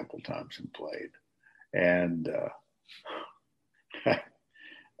Steamboat a couple times and played, and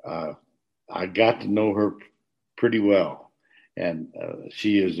I got to know her pretty well, and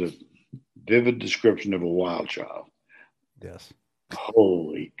she is a vivid description of a wild child. Yes.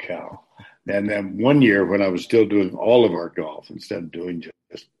 Holy cow. And then one year when I was still doing all of our golf instead of doing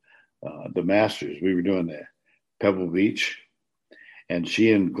just the Masters, we were doing the Pebble Beach, and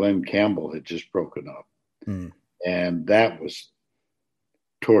she and Glenn Campbell had just broken up. Mm. And that was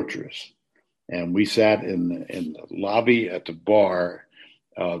torturous. And we sat in the lobby at the bar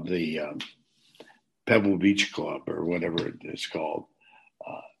of the Pebble Beach Club or whatever it's called.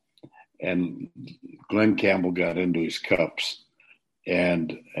 And Glenn Campbell got into his cups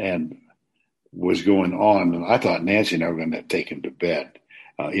and was going on. And I thought Nancy and I were going to take him to bed,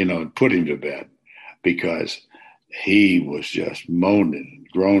 and put him to bed, because he was just moaning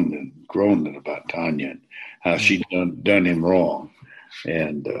and groaning about Tanya and how she'd done him wrong.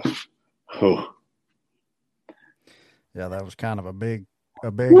 And, yeah, that was kind of a big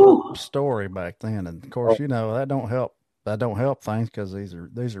Woo! story back then. And of course, that don't help things, because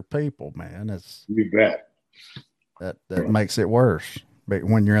these are people, man. It's you bet. That makes it worse. But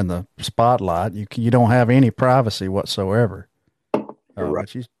when you're in the spotlight, you don't have any privacy whatsoever. Right.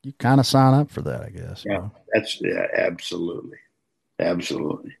 But you kind of sign up for that, I guess. Yeah, absolutely.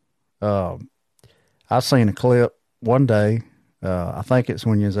 Absolutely. I seen a clip one day. I think it's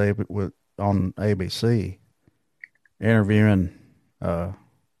when you was on ABC interviewing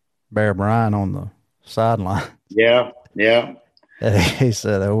Bear Bryant on the sideline. Yeah. He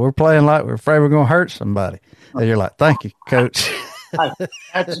said, we're playing like we're afraid we're going to hurt somebody. And you're like, thank you, Coach. You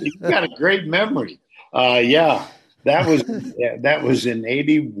got a great memory. Yeah, that was in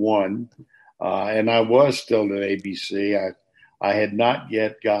 81. And I was still at ABC. I had not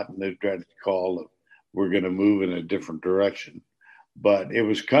yet gotten the dreaded call of we're going to move in a different direction, but it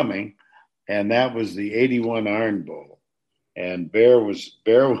was coming. And that was the 81 Iron Bowl. And Bear was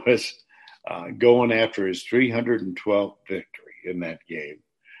going after his 312th victory in that game.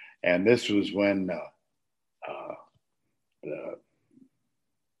 And this was when the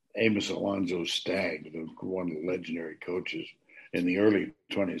Amos Alonzo Stagg, one of the legendary coaches in the early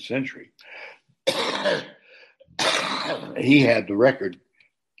 20th century, he had the record.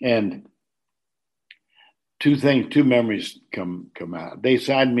 And two memories come out. They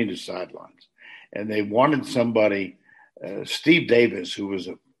signed me to sidelines, and they wanted somebody. Steve Davis, who was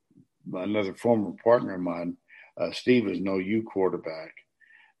another former partner of mine, Steve was an OU quarterback.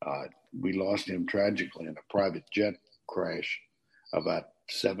 We lost him tragically in a private jet crash about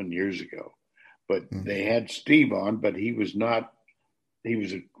 7 years ago. But they had Steve on, but he was not. He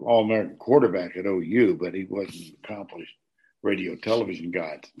was an All-American quarterback at OU, but he wasn't an accomplished radio television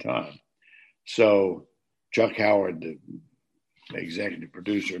guy at the time. So Chuck Howard, the executive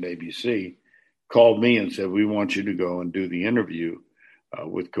producer at ABC, called me and said, we want you to go and do the interview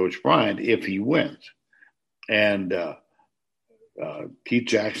with Coach Bryant if he wins. And Keith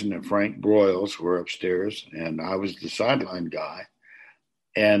Jackson and Frank Broyles were upstairs, and I was the sideline guy.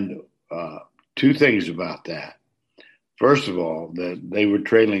 And two things about that. First of all, that they were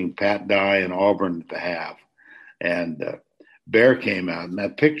trailing Pat Dye and Auburn at the half, and Bear came out. And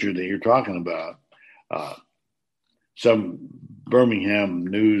that picture that you're talking about, some Birmingham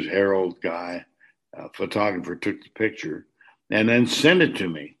News Herald guy, photographer, took the picture and then sent it to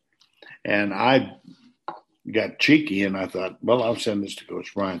me. And I got cheeky, and I thought, well, I'll send this to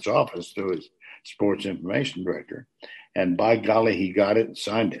Coach Bryant's office to his sports information director. And by golly, he got it and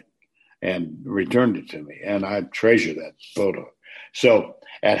signed it and returned it to me. And I treasure that photo. So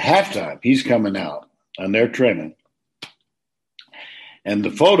at halftime, he's coming out and they're training. And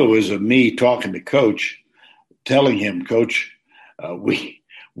the photo is of me talking to Coach, telling him, Coach, we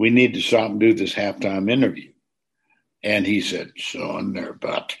need to stop and do this halftime interview. And he said, son, they're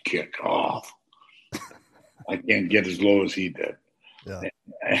about to kick off. I can't get as low as he did. Yeah.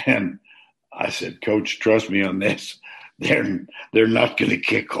 And I said, Coach, trust me on this. They're not going to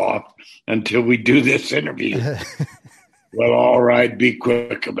kick off until we do this interview. Well, all right, be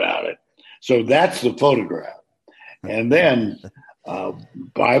quick about it. So that's the photograph. And then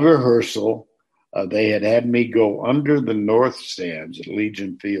by rehearsal, they had me go under the north stands at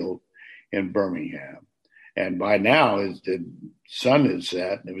Legion Field in Birmingham. And by now, as the sun had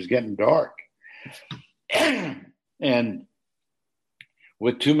set, it was getting dark. And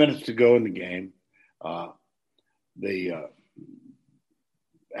with 2 minutes to go in the game,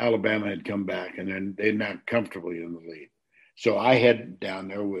 Alabama had come back, and then they're not comfortably in the lead. So I head down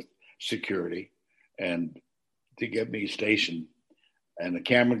there with security and to get me stationed, and the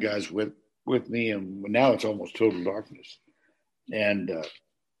camera guys with me, and now it's almost total darkness. And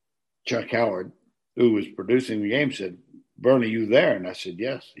Chuck Howard, who was producing the game, said, Bernie, you there? And I said,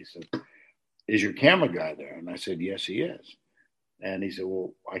 yes. He said, is your camera guy there? And I said, yes, he is. And he said,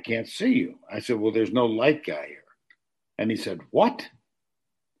 well, I can't see you. I said, well, there's no light guy here. And he said, what?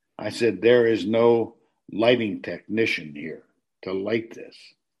 I said, there is no lighting technician here to light this.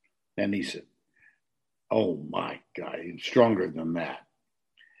 And he said, oh, my God, he's stronger than that.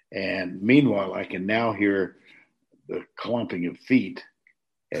 And meanwhile, I can now hear the clumping of feet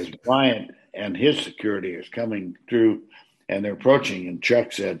as Bryant and his security is coming through, and they're approaching. And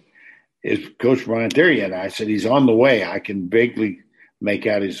Chuck said, is Coach Bryant there yet? I said, he's on the way. I can vaguely make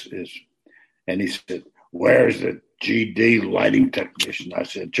out his. And he said, where's the GD lighting technician? I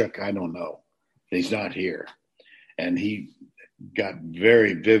said, Chuck, I don't know. He's not here. And he got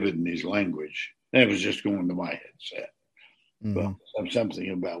very vivid in his language. And it was just going to my headset. Mm-hmm. But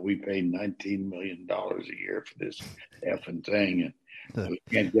something about we pay $19 million a year for this effing thing. And we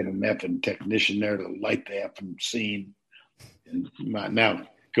can't get an effing technician there to light the effing scene. And now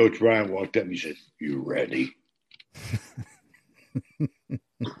Coach Bryant walked up and he said, you ready?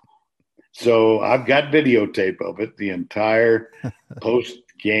 So I've got videotape of it. The entire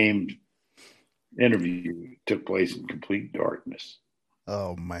post-game interview took place in complete darkness.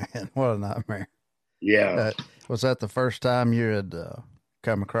 Oh, man. What a nightmare. Yeah. Was that the first time you had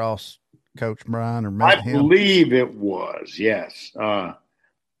come across Coach Bryant or met him? I believe it was, yes.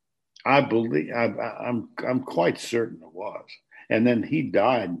 I believe I'm quite certain it was. And then he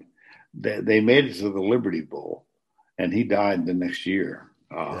died. They made it to the Liberty Bowl, and he died the next year.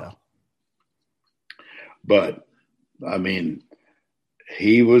 Yeah. But I mean,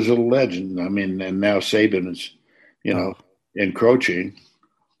 he was a legend. I mean, and now Saban is, encroaching.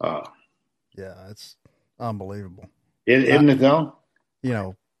 Yeah, it's unbelievable. Isn't it though?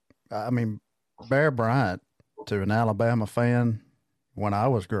 I mean, Bear Bryant, to an Alabama fan, when I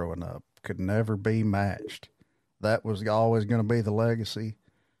was growing up, could never be matched. That was always going to be the legacy,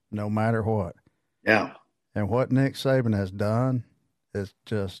 no matter what. Yeah. And what Nick Saban has done is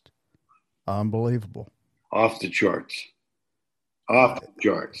just unbelievable. Off the charts.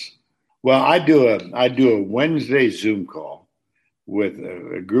 Well, I do a Wednesday Zoom call with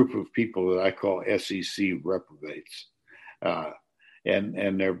a group of people that I call SEC reprobates.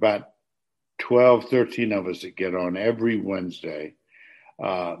 And there are about 12, 13 of us that get on every Wednesday,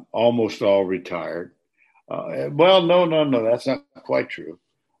 almost all retired. Well, no, that's not quite true.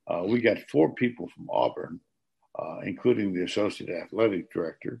 We got 4 people from Auburn, including the associate athletic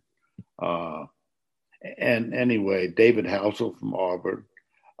director. And anyway, David Housel from Auburn.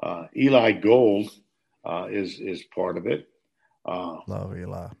 Eli Gold is part of it. Love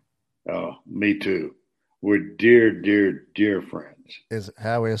Eli. Me too. We're dear friends.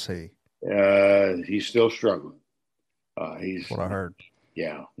 How is he? He's still struggling. He's what I heard.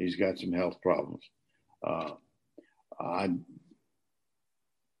 Yeah, he's got some health problems.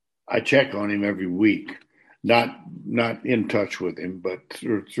 I check on him every week, not in touch with him, but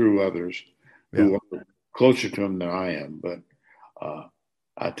through others who are closer to him than I am. But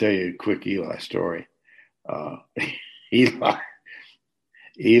I'll tell you a quick Eli story. Eli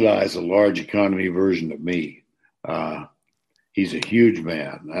is a large economy version of me. He's a huge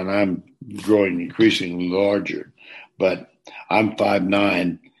man, and I'm growing increasingly larger. But I'm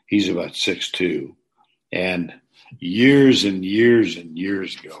 5'9". He's about 6'2". And years and years and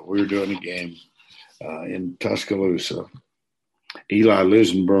years ago, we were doing a game in Tuscaloosa. Eli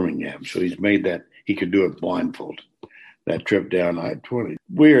lives in Birmingham, so he's made that he could do it blindfolded. That trip down I-20.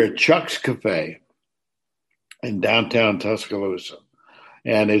 We were at Chuck's Cafe in downtown Tuscaloosa,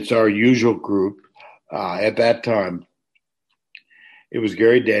 and it's our usual group. At that time, it was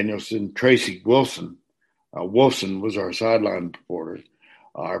Gary Danielson, Tracy Wilson. Wilson was our sideline reporter,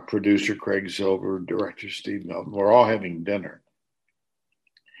 our producer, Craig Silver, director, Steve Melton. We're all having dinner.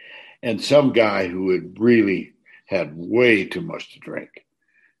 And some guy who had really had way too much to drink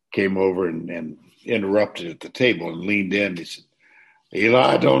came over and interrupted at the table and leaned in. He said,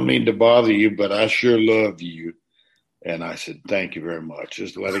 Eli, I don't mean to bother you, but I sure love you. And I said, thank you very much.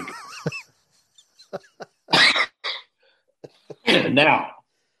 Just let it go. Now,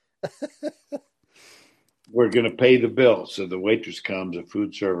 we're going to pay the bill. So the waitress comes, a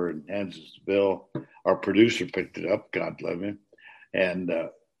food server, and hands us the bill. Our producer picked it up, God love him. And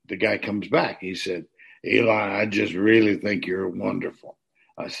the guy comes back. He said, Eli, I just really think you're wonderful.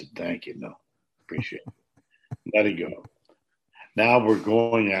 I said, thank you. No, appreciate it. Let it go. Now we're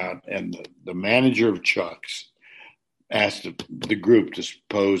going out, and the manager of Chuck's asked the group to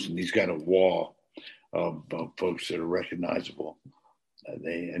pose, and he's got a wall of folks that are recognizable.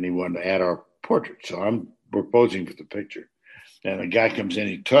 And he wanted to add our portrait. So we're posing for the picture. And a guy comes in,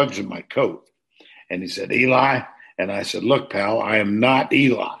 he tugs at my coat, and he said, Eli. And I said, look, pal, I am not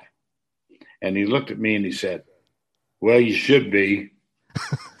Eli. And he looked at me and he said, well, you should be.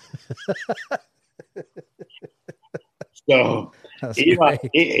 So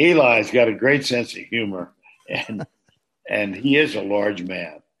Eli's got a great sense of humor, and he is a large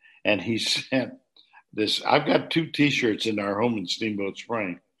man. And he sent this. I've got 2 T-shirts in our home in Steamboat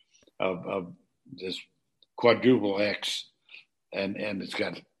Springs of this quadruple X, and it's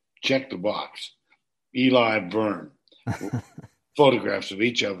got check the box, Eli Vern, photographs of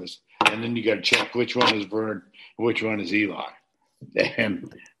each of us, and then you got to check which one is Vern, which one is Eli,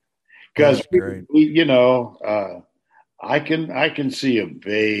 and because I can see a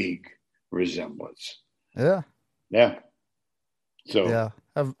vague resemblance. Yeah. So yeah,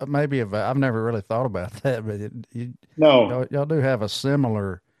 I've never really thought about that, but y'all do have a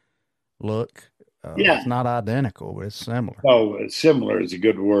similar look. It's not identical, but it's similar. No, similar is a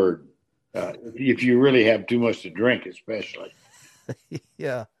good word. If you really have too much to drink, especially.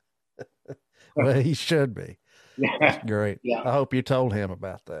 Yeah. Well, he should be. That's great. Yeah. I hope you told him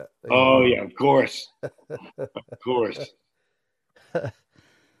about that. Oh, yeah, of course. Of course.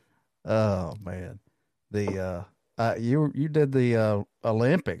 Oh, man. You did the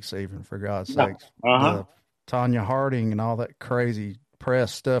Olympics, even, for God's sakes. Tanya Harding and all that crazy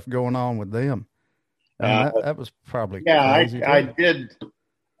press stuff going on with them. That was probably crazy. I did.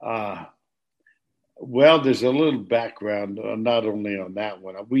 Well, there's a little background, not only on that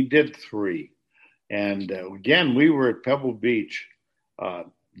one. We did 3. And again, we were at Pebble Beach.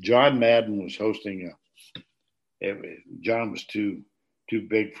 John Madden was hosting John was too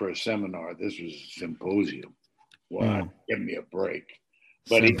big for a seminar. This was a symposium. Well, give me a break.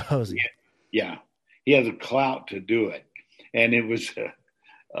 But symposium. he had the clout to do it. And it was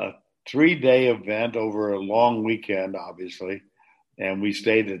a 3-day event over a long weekend, obviously. And we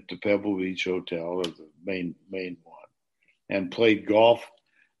stayed at the Pebble Beach Hotel, or the main one, and played golf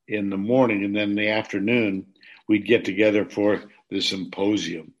in the morning. And then in the afternoon, we'd get together for the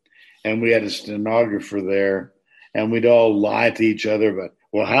symposium. And we had a stenographer there, and we'd all lie to each other about,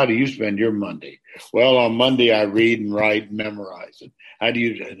 well, how do you spend your Monday? Well, on Monday, I read and write and memorize it. How do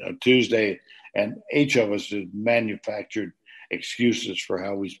you, on Tuesday? And each of us had manufactured excuses for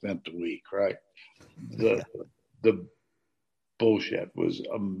how we spent the week, right? The bullshit was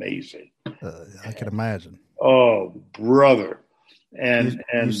amazing. I can imagine. Oh, brother.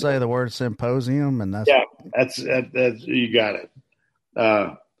 You say the word symposium, and yeah, that's you got it.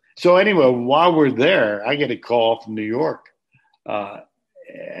 So anyway, while we're there, I get a call from New York,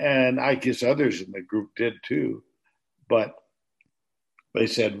 and I guess others in the group did too. But they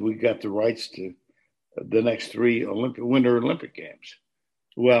said we got the rights to the next three Winter Olympic Games.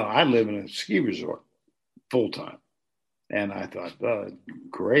 Well, I live in a ski resort full time, and I thought,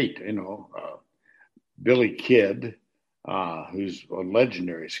 great, Billy Kidd, who's a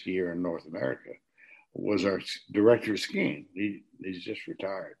legendary skier in North America, was our director of skiing. He's just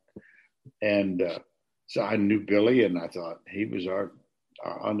retired. And so I knew Billy, and I thought he was our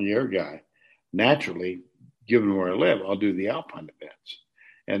on the air guy. Naturally, given where I live, I'll do the Alpine events.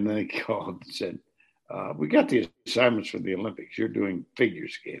 And then he called and said, we got the assignments for the Olympics. You're doing figure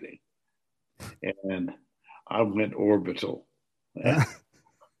skating. And I went orbital. And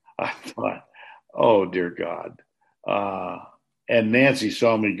I thought, oh, dear God. And Nancy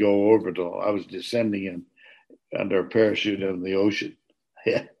saw me go orbital. I was descending under a parachute in the ocean.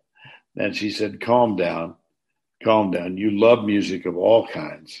 And she said, calm down. You love music of all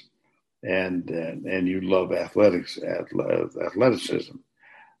kinds. And you love athleticism.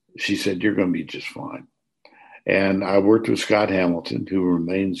 She said, you're going to be just fine. And I worked with Scott Hamilton, who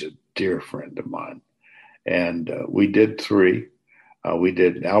remains a dear friend of mine. And we did three. We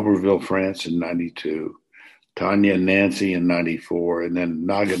did Albertville, France in 92, Tanya and Nancy in 94, and then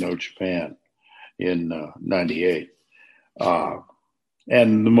Nagano, Japan in 98.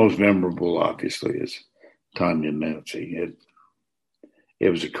 And the most memorable, obviously, is Tanya and Nancy. It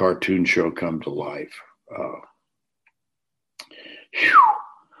was a cartoon show come to life.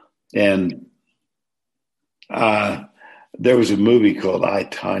 And there was a movie called I,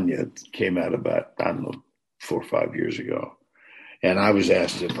 Tanya. It came out about, 4 or 5 years ago. And I was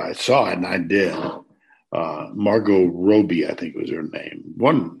asked if I saw it, and I did. Margot Robbie, I think was her name,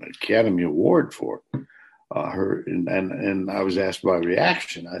 won an Academy Award for her. And I was asked my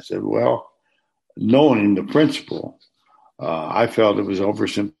reaction. I said, well, knowing the principal, I felt it was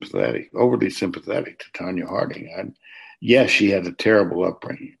overly sympathetic to Tanya Harding. Yes, she had a terrible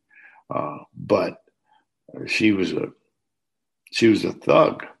upbringing, but she was a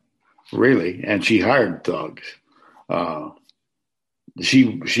thug, really, and she hired thugs.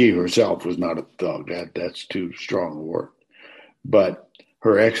 She herself was not a thug. That's too strong a word, but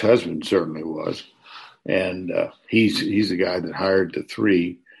her ex-husband certainly was, and he's the guy that hired the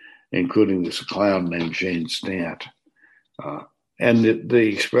three, including this clown named Shane Stant. And they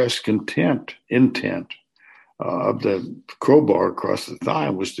expressed intent of the crowbar across the thigh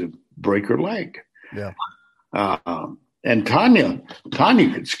was to break her leg. Yeah. And Tanya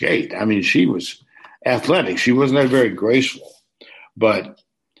could skate. I mean, she was athletic. She wasn't very graceful, but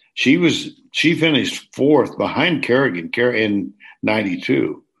she finished fourth behind Kerrigan in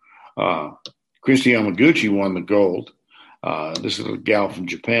 92. Christy Yamaguchi won the gold. This little gal from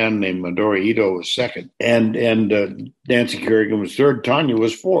Japan named Midori Ito was second, and Nancy Kerrigan was third. Tanya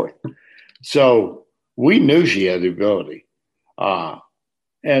was fourth. So we knew she had the ability,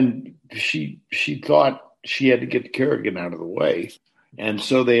 and she thought she had to get Kerrigan out of the way, and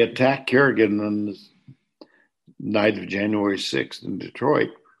so they attacked Kerrigan on the night of January 6th in Detroit,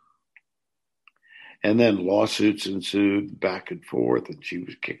 and then lawsuits ensued back and forth, and she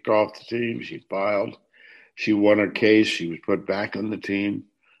was kicked off the team. She filed. She won her case. She was put back on the team.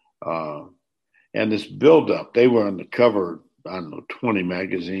 And this buildup, they were on the cover, 20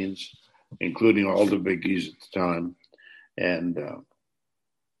 magazines, including all the biggies at the time. And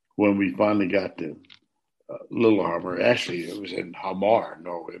when we finally got to Lillehammer, actually it was in Hamar,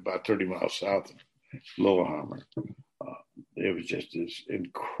 Norway, about 30 miles south of Lillehammer. It was just this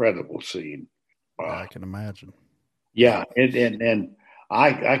incredible scene. I can imagine. Yeah, and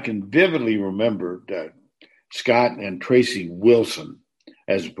I can vividly remember that Scott and Tracy Wilson,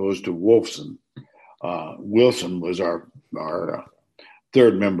 as opposed to Wolfson. Wilson was our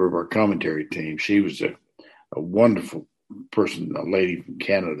third member of our commentary team. She was a wonderful person, a lady from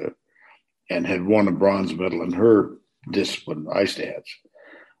Canada, and had won a bronze medal in her discipline, ice dance.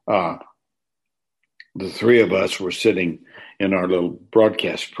 The three of us were sitting in our little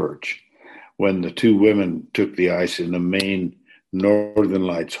broadcast perch when the two women took the ice in the main Northern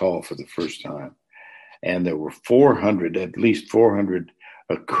Lights Hall for the first time. And there were at least 400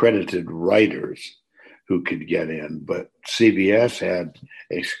 accredited writers who could get in, but CBS had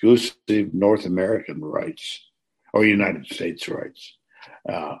exclusive North American rights or United States rights.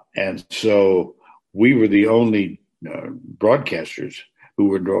 And so we were the only broadcasters who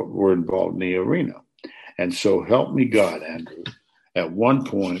were involved in the arena. And so help me God, Andrew, at one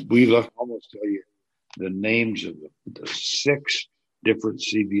point we left almost tell you the names of the 6 different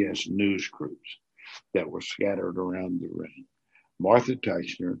CBS news crews that were scattered around the ring. Martha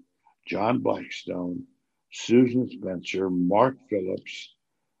Teichner, John Blackstone, Susan Spencer, Mark Phillips.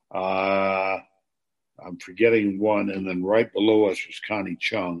 I'm forgetting one. And then right below us was Connie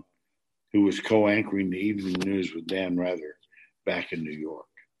Chung, who was co-anchoring the evening news with Dan Rather back in New York.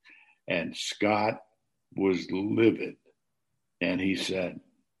 And Scott was livid. And he said,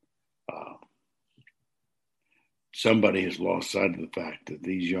 somebody has lost sight of the fact that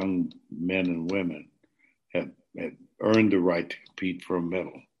these young men and women have earned the right to compete for a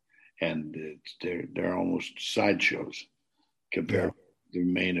medal. And they're almost sideshows compared to the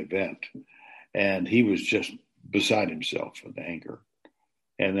main event. And he was just beside himself with anger.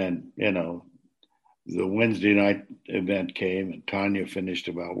 And then, the Wednesday night event came, and Tanya finished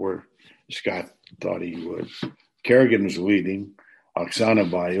about where Scott thought he would. Kerrigan was leading. Oksana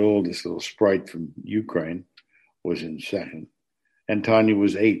Bayul, this little sprite from Ukraine, was in second. And Tanya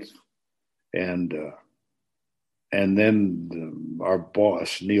was eighth. And then our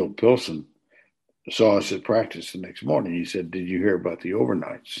boss, Neil Pilson, saw us at practice the next morning. He said, "Did you hear about the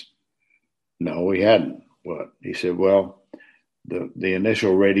overnights?" No, we hadn't. What? He said, well, the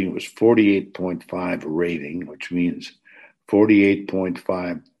initial rating was 48.5 rating, which means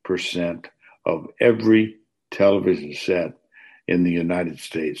 48.5% of every television set in the United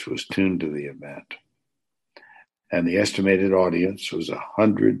States was tuned to the event. And the estimated audience was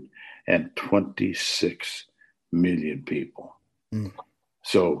 126 million people. Mm.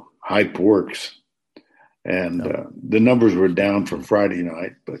 So hype works. And the numbers were down for Friday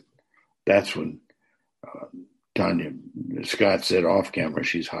night, but that's when Tanya Scott said off camera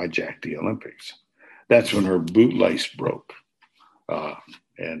she's hijacked the Olympics. That's when her bootlace broke.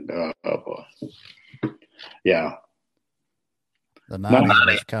 Yeah. The 90s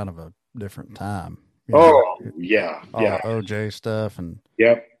was kind of a different time. Yeah. All the OJ stuff. And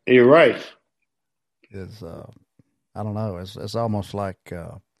yep, you're right. Is I don't know. It's almost like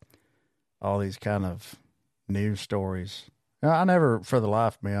all these kind of news stories. I never, for the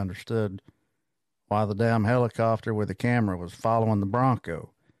life of me, understood why the damn helicopter with the camera was following the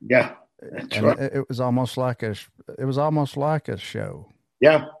Bronco. Yeah, that's right. It was almost like a show.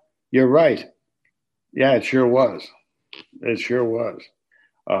 Yeah, you're right. Yeah, it sure was. It sure was.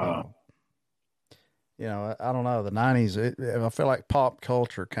 I don't know. The 90s, I feel like pop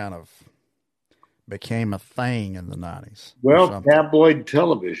culture kind of became a thing in the 90s. Well, tabloid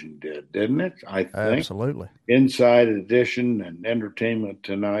television did, didn't it? I think. Absolutely. Inside Edition and Entertainment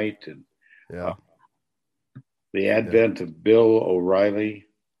Tonight and the advent of Bill O'Reilly.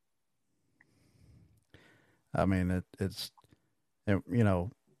 I mean,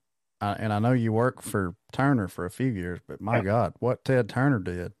 and I know you worked for Turner for a few years, but my God, what Ted Turner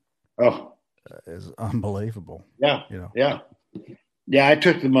did is unbelievable. Yeah. Yeah, I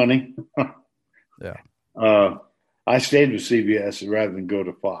took the money. Yeah. I stayed with CBS rather than go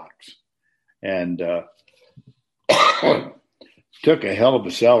to Fox, and took a hell of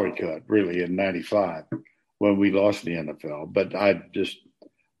a salary cut, really, in '95 when we lost the NFL. But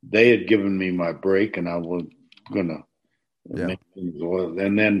they had given me my break, and I was going to make things loyal.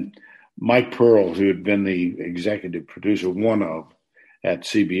 And then Mike Pearl, who had been the executive producer, at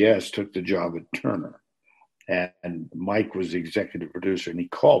CBS, took the job at Turner. And Mike was the executive producer, and he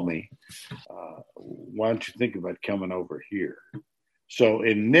called me, why don't you think about coming over here? So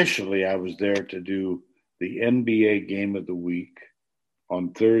initially I was there to do the NBA game of the week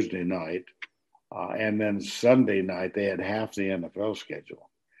on Thursday night. And then Sunday night, they had half the NFL schedule.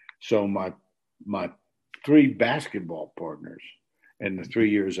 So my three basketball partners in the 3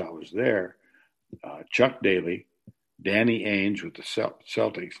 years I was there, Chuck Daly, Danny Ainge with the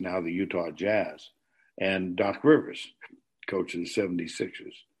Celtics, now the Utah Jazz, and Doc Rivers, coach of the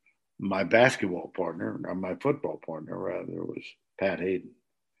 76ers. My football partner, was Pat Hayden.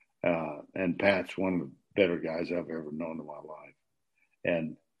 And Pat's one of the better guys I've ever known in my life.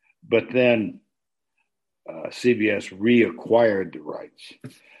 But then CBS reacquired the rights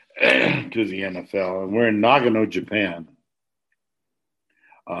to the NFL, and we're in Nagano, Japan,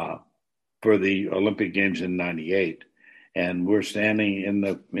 for the Olympic Games in '98, and we're standing in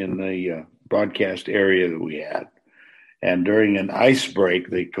the broadcast area that we had. And during an ice break,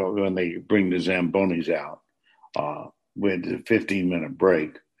 when they bring the Zambonis out, we had a 15-minute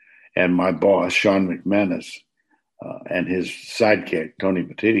break. And my boss, Sean McManus, and his sidekick, Tony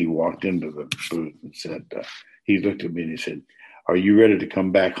Petitti, walked into the booth and said, he looked at me and he said, "Are you ready to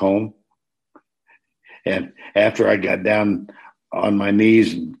come back home?" And after I got down on my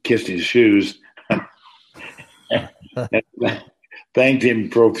knees and kissed his shoes, and thanked him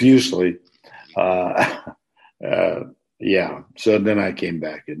profusely, Yeah. So then I came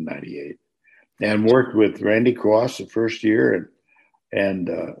back in '98 and worked with Randy Cross the first year and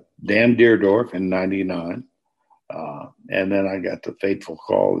Dan Deerdorf in '99. And then I got the fateful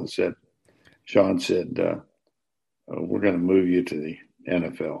call that said, Sean said, we're going to move you to the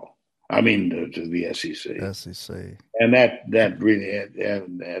NFL. I mean, to the SEC. SEC. And that really,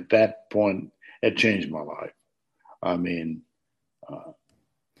 at that point, it changed my life. I mean,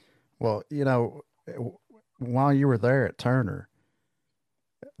 well, while you were there at Turner,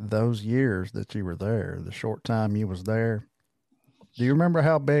 those years that you were there, the short time you was there, do you remember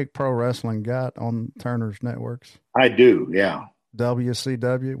how big pro wrestling got on Turner's networks? I do, yeah.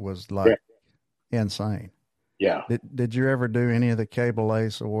 WCW was like insane. Yeah. Did you ever do any of the Cable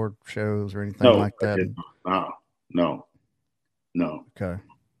Ace Award shows or anything like that? No. Okay.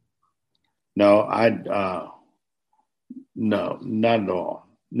 No, no, not at all.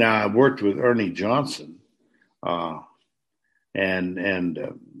 Now I worked with Ernie Johnson, and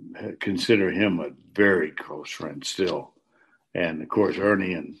consider him a very close friend still. And of course,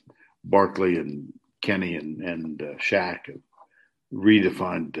 Ernie and Barkley and Kenny and Shaq have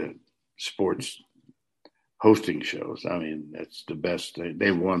redefined sports hosting shows. I mean, that's the best.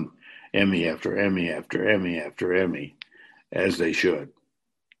 They won Emmy after Emmy after Emmy after Emmy, as they should.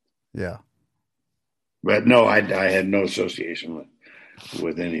 Yeah. But no, I had no association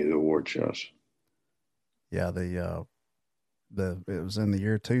with any of the award shows. Yeah, it was in the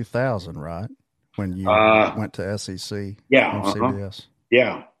year 2000, right? When you went to SEC on CBS.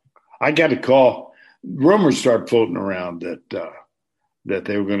 Yeah. I got a call. Rumors started floating around that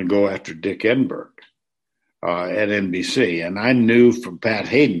they were going to go after Dick Enberg at NBC. And I knew from Pat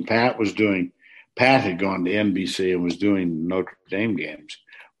Hayden, Pat had gone to NBC and was doing Notre Dame games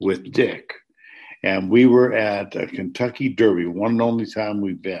with Dick. And we were at a Kentucky Derby, one and only time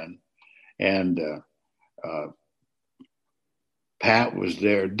we've been. And Pat was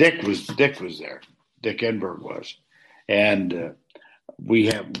there. Dick was there. Dick Enberg was. And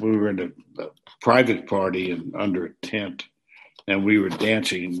we were in a private party and under a tent, and we were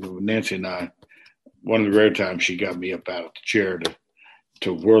dancing. Nancy and I, one of the rare times she got me up out of the chair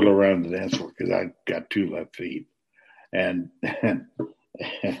to whirl around the dance floor because I got two left feet. And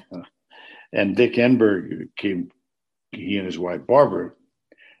Dick Enberg came, he and his wife Barbara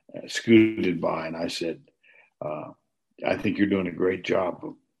scooted by, and I said, I think you're doing a great job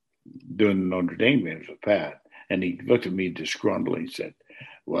of doing the Notre Dame games with Pat. And he looked at me disgruntled and said,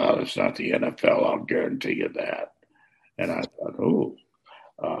 well, it's not the NFL, I'll guarantee you that. And I thought, oh.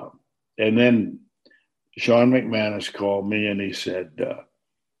 And then Sean McManus called me and he said,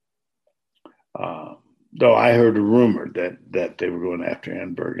 though I heard a rumor that they were going after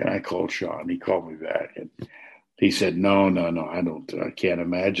Enberg, and I called Sean. He called me back and he said, no, I can't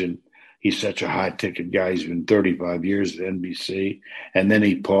imagine. He's such a high-ticket guy. He's been 35 years at NBC. And then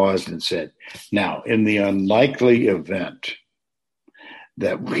he paused and said, now, in the unlikely event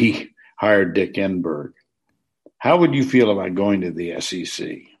that we hired Dick Enberg, how would you feel about going to the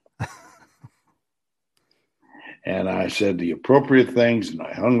SEC? And I said the appropriate things, and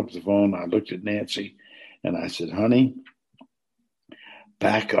I hung up the phone. I looked at Nancy, and I said, honey,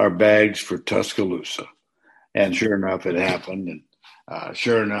 pack our bags for Tuscaloosa. And sure enough, it happened. And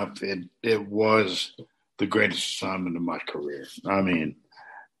sure enough, it was the greatest assignment of my career. I mean,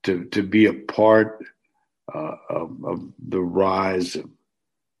 to be a part of the rise of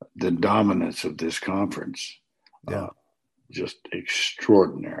the dominance of this conference, just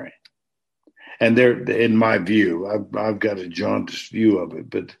extraordinary. And they're, in my view, I've got a jaundiced view of it,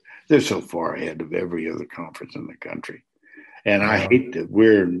 but they're so far ahead of every other conference in the country. And I hate that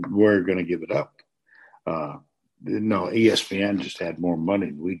we're going to give it up. No, ESPN just had more money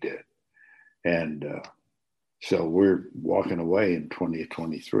than we did. And so we're walking away in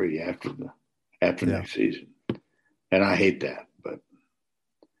 2023 after next season. And I hate that, but.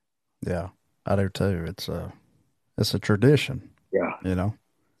 Yeah, I do too. It's a tradition. Yeah. You know?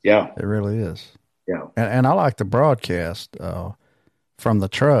 Yeah. It really is. Yeah. And I like the broadcast from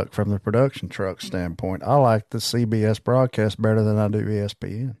the production truck standpoint. I like the CBS broadcast better than I do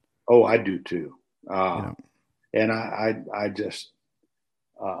ESPN. Oh, I do too. And I just,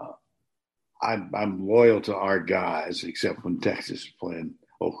 I'm loyal to our guys, except when Texas is playing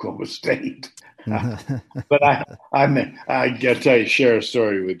Oklahoma State. But I got to tell you, share a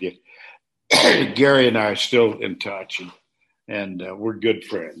story with you. Gary and I are still in touch, and we're good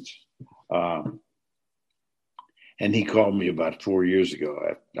friends. And he called me about 4 years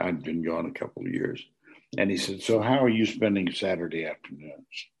ago. I'd been gone a couple of years. And he said, so how are you spending Saturday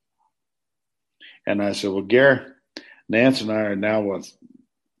afternoons? And I said, well, Gary, Nance and I are now with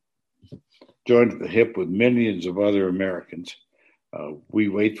joined at the hip with millions of other Americans. We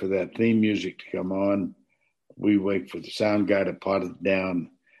wait for that theme music to come on. We wait for the sound guy to pot it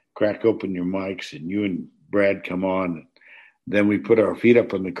down, crack open your mics, and you and Brad come on. Then we put our feet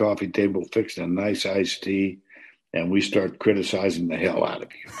up on the coffee table, fix a nice iced tea, and we start criticizing the hell out of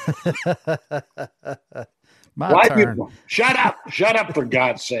you. My turn. Shut up! Shut up! For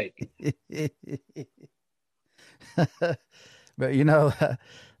God's sake! But you know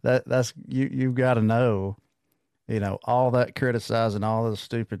that's you've got to know, all that criticizing, all the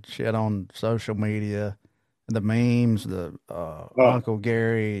stupid shit on social media, the memes, the Uncle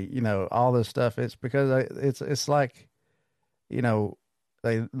Gary, all this stuff. It's because it's like,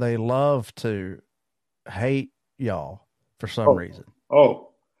 they love to hate y'all for some reason.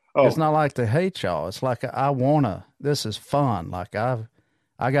 It's not like they hate y'all. It's like this is fun. Like I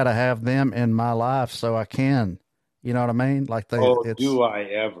got to have them in my life so I can, you know what I mean? Like do I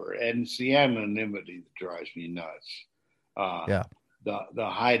ever? And it's the anonymity that drives me nuts. Yeah. The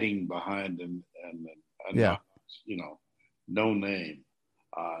hiding behind them and yeah. No name.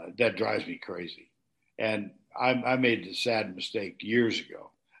 That drives me crazy. And I made the sad mistake years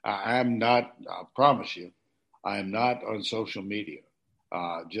ago. I'm not, I promise you, I am not on social media.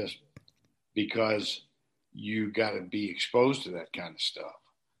 Just because you got to be exposed to that kind of stuff.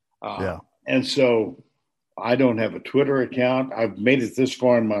 And so I don't have a Twitter account. I've made it this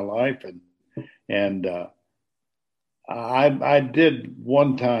far in my life. And I did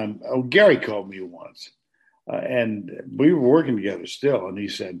one time, Gary called me once and we were working together still. And he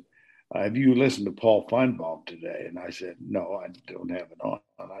said, have you listened to Paul Feinbaum today? And I said, no, I don't have it on.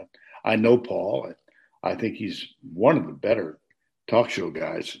 I know Paul. I think he's one of the better talk show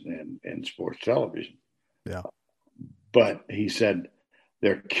guys in sports television. Yeah. But he said,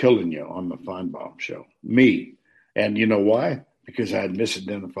 they're killing you on the Feinbaum show. Me. And you know why? Because I had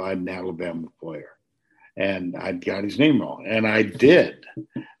misidentified an Alabama player. And I got his name wrong. And I did.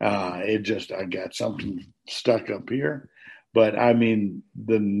 I got something stuck up here. But I mean,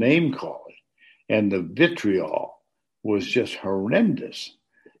 the name calling and the vitriol was just horrendous.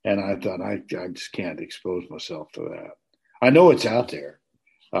 And I thought, I just can't expose myself to that. I know it's out there,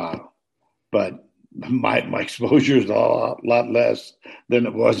 but my exposure is a lot less than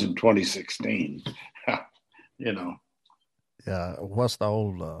it was in 2016. Yeah. What's the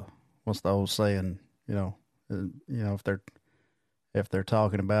old saying? If they're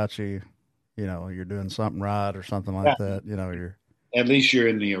talking about you, you're doing something right or something like that. You're at least you're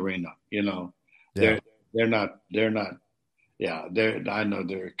in the arena. Yeah. They're not. Yeah, I know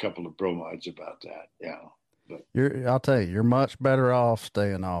there are a couple of bromides about that. Yeah. I'll tell you, you're much better off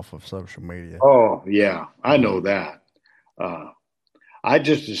staying off of social media. Oh yeah, I know that. I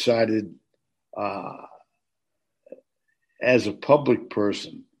just decided, as a public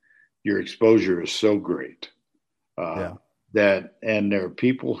person, your exposure is so great. That, and there are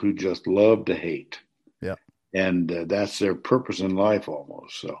people who just love to hate. Yeah. And that's their purpose in life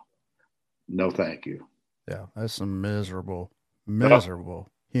almost. So no, thank you. Yeah. That's some miserable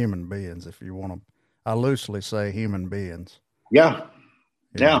human beings. If you want to, I loosely say human beings. Yeah.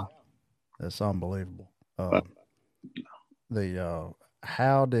 That's unbelievable. How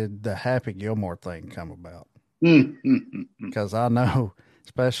did the Happy Gilmore thing come about? Because I know,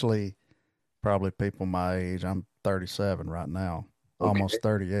 especially probably people my age, I'm 37 right now, almost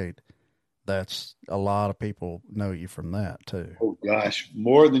 38. That's a lot of people know you from that too. Oh gosh,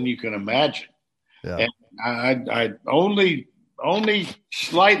 more than you can imagine. Yeah. And I only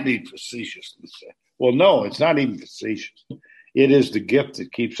slightly facetiously say, well, no, it's not even facetious. It is the gift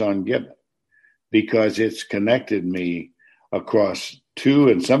that keeps on giving, because it's connected me across 2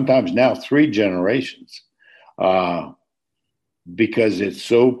 and sometimes now 3 generations, because it's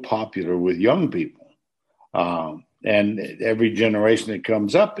so popular with young people. And every generation that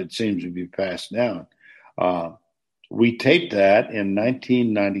comes up, it seems to be passed down. We taped that in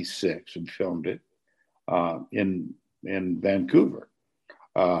 1996 and filmed it in Vancouver,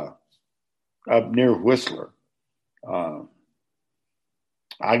 up near Whistler. I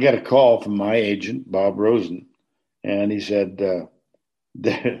got a call from my agent, Bob Rosen, and he said,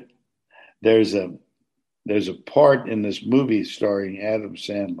 there's a part in this movie starring Adam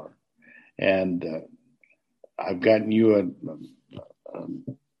Sandler, and I've gotten you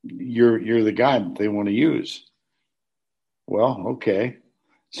you're the guy that they want to use. Well, okay.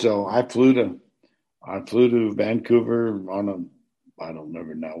 So I flew to Vancouver on I don't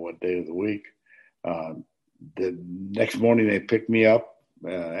remember now what day of the week. The next morning they picked me up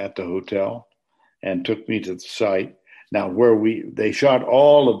at the hotel and took me to the site. Now where they shot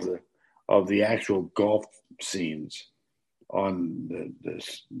all of the actual golf scenes on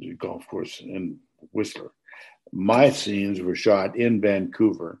the golf course in Whistler. My scenes were shot in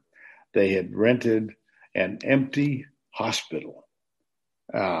Vancouver. They had rented an empty hospital.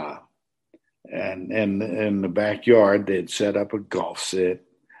 And in the backyard, they had set up a golf set.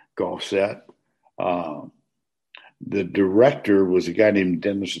 The director was a guy named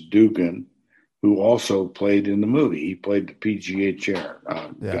Dennis Dugan, who also played in the movie. He played the PGA chair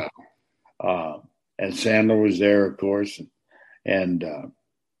guy. And Sandler was there, of course. And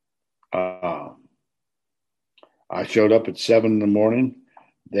I showed up at 7 a.m.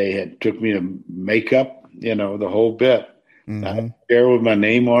 They had took me to makeup, the whole bit. Mm-hmm. I had hair with my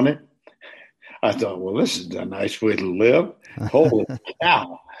name on it. I thought, well, this is a nice way to live. Holy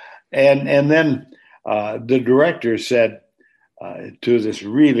cow. And then the director said to this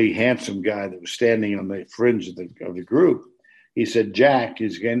really handsome guy that was standing on the fringe of the group, he said, Jack,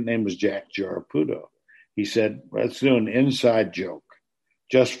 his name was Jack Giaraputo. He said, let's do an inside joke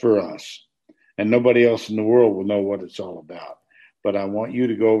just for us. And nobody else in the world will know what it's all about. But I want you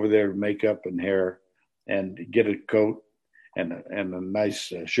to go over there to makeup and hair and get a coat and a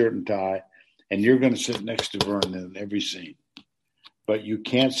nice shirt and tie. And you're going to sit next to Vernon in every scene. But you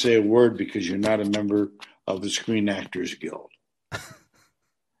can't say a word because you're not a member of the Screen Actors Guild.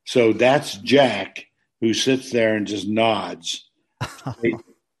 So that's Jack, who sits there and just nods. It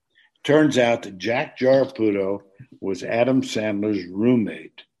turns out that Jack Giaraputo was Adam Sandler's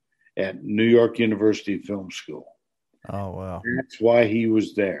roommate at New York University Film School. Oh, wow. That's why he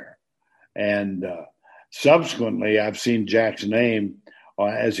was there. And subsequently, I've seen Jack's name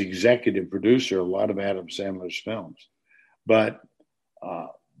as executive producer of a lot of Adam Sandler's films. But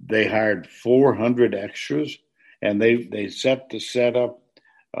they hired 400 extras, and they set the setup,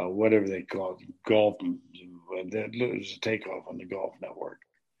 whatever they call it, golf. It was a takeoff on the Golf Network.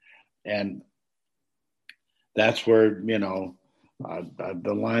 And that's where, the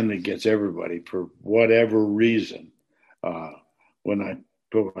line that gets everybody, for whatever reason, when I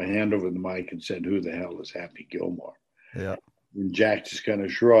put my hand over the mic and said, who the hell is Happy Gilmore? Yeah. And Jack just kind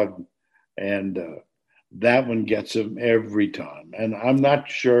of shrugged, and that one gets him every time. And I'm not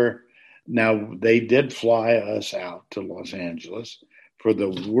sure. Now, they did fly us out to Los Angeles for the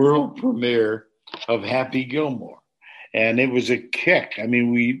world premiere of Happy Gilmore. And it was a kick. I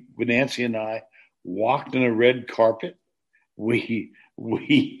mean, Nancy and I walked on a red carpet. We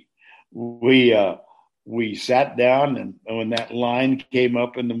sat down, and when that line came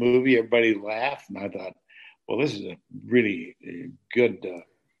up in the movie, everybody laughed. And I thought, well, this is a really good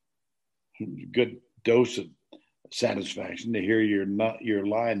dose of satisfaction to hear your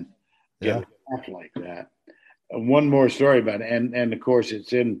line get laughed like that. One more story about it, and of course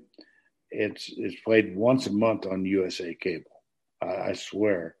it's played once a month on USA Cable. I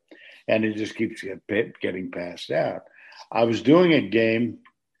swear, and it just keeps getting passed out. I was doing a game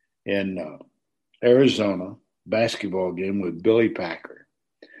in Arizona, basketball game with Billy Packer,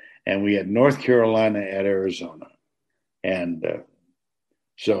 and we had North Carolina at Arizona, and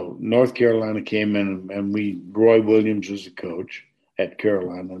so North Carolina came in, and Roy Williams was the coach at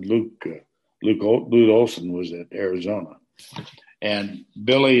Carolina, and Lute Olson was at Arizona. And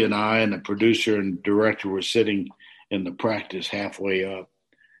Billy and I and the producer and director were sitting in the practice halfway up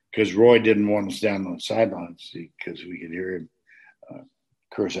because Roy didn't want us down on the sidelines because we could hear him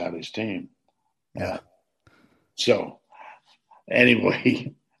curse out his team. So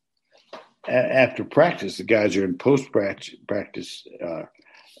anyway, after practice, the guys are in post-practice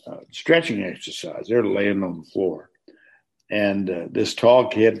stretching exercise. They're laying on the floor. And this tall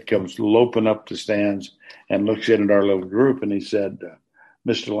kid comes loping up the stands and looks in at our little group, and he said,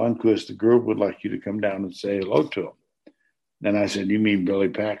 Mr. Lundquist, the group would like you to come down and say hello to him. And I said, you mean Billy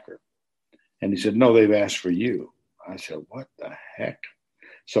Packer? And he said, no, they've asked for you. I said, what the heck?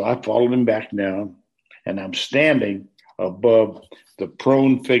 So I followed him back down, and I'm standing above the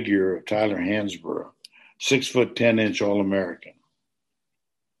prone figure of Tyler Hansborough, 6'10" All-American.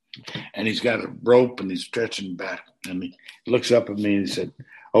 And he's got a rope, and he's stretching back. And he looks up at me and he said,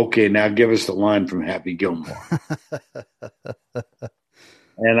 okay, now give us the line from Happy Gilmore.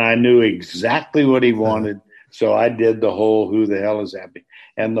 And I knew exactly what he wanted. So I did the whole who the hell is Happy?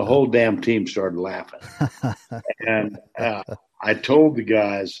 And the whole damn team started laughing. And I told the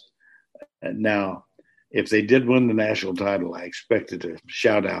guys, now, if they did win the national title, I expected a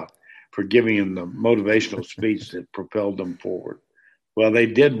shout out for giving them the motivational speech that propelled them forward. Well, they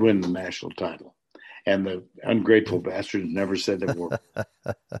did win the national title, and the ungrateful bastards never said a word.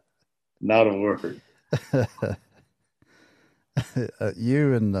 Not a word.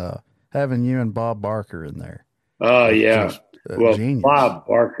 Having you and Bob Barker in there. Oh, yeah. Well, genius. Bob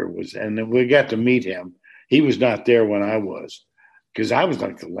Barker was, and we got to meet him. he was not there when I was, because I was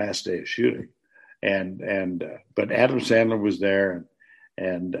like the last day of shooting, but Adam Sandler was there,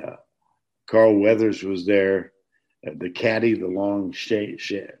 and Carl Weathers was there, the caddy, the long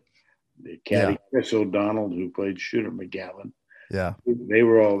the caddy, Chris O'Donnell, who played Shooter McGavin. Yeah. They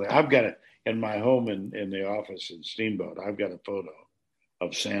were all there. I've got it in my home in the office in Steamboat. I've got a photo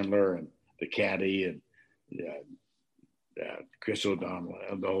of Sandler and the caddy and Chris O'Donnell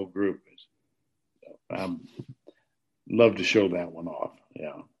and the whole group. Love to show that one off.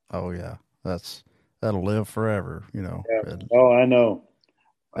 Yeah. Oh yeah. That'll live forever, you know. Yeah. Oh, I know.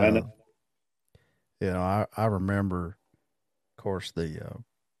 I know. You know, I remember, of course, the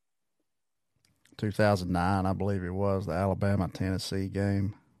 2009, I believe it was, the Alabama-Tennessee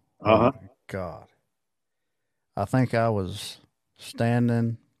game. Oh, my God. I think I was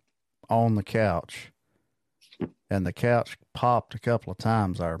standing on the couch, and the couch popped a couple of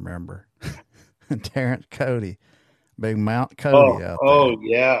times, I remember. And Terrence Cody, big Mount Cody out there. Oh,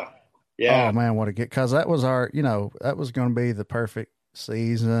 yeah. Yeah. Oh, man, what a get. Because that was that was going to be the perfect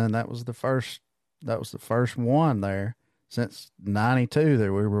season. That was the first one there since 92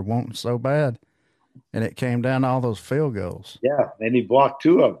 that we were wanting so bad. And it came down to all those field goals. Yeah, and he blocked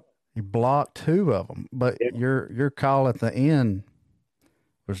 2 of them. He blocked 2 of them, but your call at the end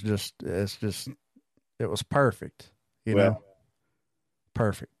was it was perfect. You know,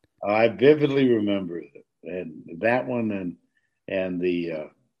 perfect. I vividly remember it, and that one and the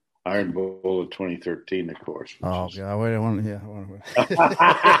Iron Bowl of 2013, of course. Oh God, wait,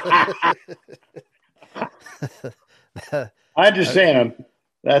 I understand.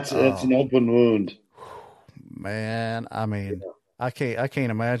 That's an open wound. Man, I mean, I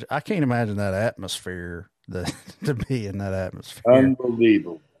can't imagine that atmosphere, to be in that atmosphere.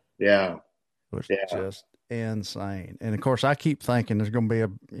 Unbelievable. Yeah. It was just insane. And of course, I keep thinking there's going to be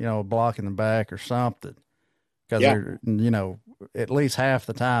a block in the back or something, because at least half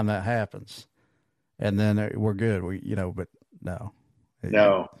the time that happens, and then we're good. But no.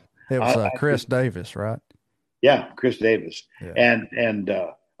 It was Chris Davis, right? Yeah, Chris Davis. Yeah. And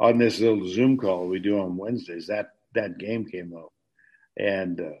on this little Zoom call we do on Wednesdays, that game came up.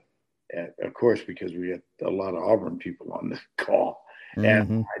 And of course, because we had a lot of Auburn people on the call.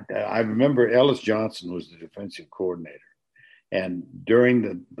 Mm-hmm. And I remember Ellis Johnson was the defensive coordinator. And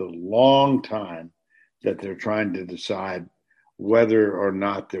during the long time that they're trying to decide whether or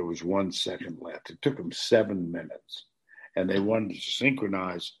not there was 1 second left, it took them 7 minutes. And they wanted to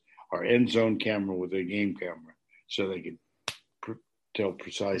synchronize our end zone camera with their game camera so they could tell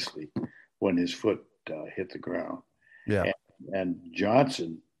precisely when his foot hit the ground. Yeah. And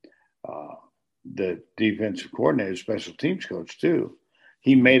Johnson, the defensive coordinator, special teams coach too,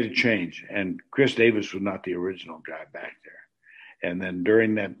 he made a change. And Chris Davis was not the original guy back there. And then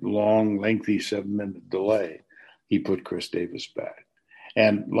during that long, lengthy 7-minute delay, he put Chris Davis back.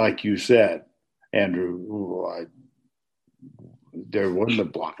 And like you said, Andrew, there wasn't a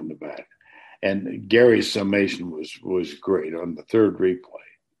block in the back. And Gary's summation was great on the third replay,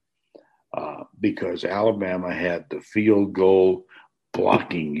 because Alabama had the field goal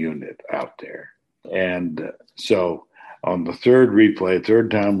blocking unit out there. And so on the third replay, third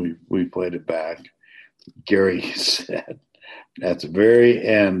time we played it back, Gary said at the very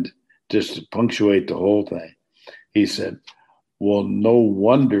end, just to punctuate the whole thing, he said, well, no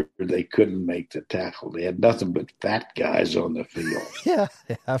wonder they couldn't make the tackle. They had nothing but fat guys on the field. Yeah,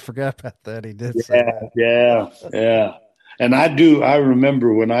 I forgot about that. He did say that. Yeah. And I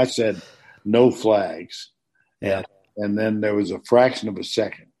remember when I said no flags. Yeah. And then there was a fraction of a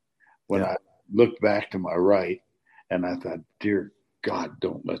second when I looked back to my right, and I thought, dear God,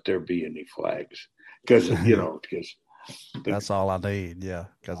 don't let there be any flags. Because, that's all I need. Yeah,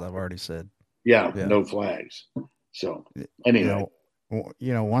 because I've already said. Yeah, no flags. So anyway,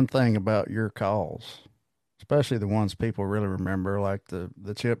 one thing about your calls, especially the ones people really remember, like the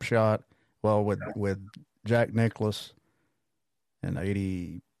chip shot, with Jack Nicklaus in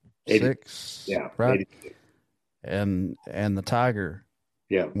 86, right? 86. And the Tiger,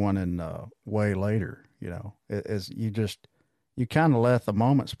 one in way later. You kind of let the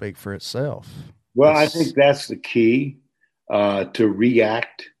moment speak for itself. Well, I think that's the key, to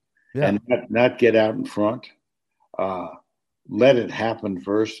react and not get out in front. Let it happen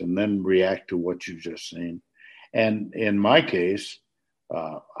first and then react to what you've just seen. And in my case,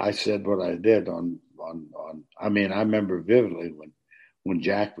 I said what I did I remember vividly when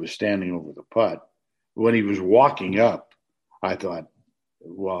Jack was standing over the putt, when he was walking up, I thought,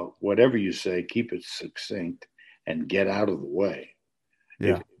 well, whatever you say, keep it succinct and get out of the way.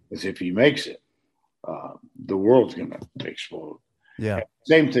 Yeah. Because if he makes it, the world's going to explode. Yeah.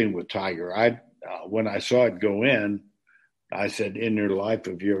 Same thing with Tiger. when I saw it go in, I said, "In your life,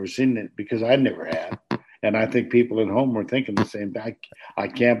 have you ever seen it?" Because I never had, and I think people at home were thinking the same thing. I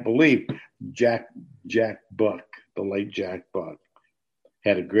can't believe Jack Buck, the late Jack Buck,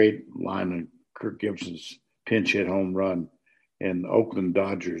 had a great line of Kirk Gibson's pinch hit home run in the Oakland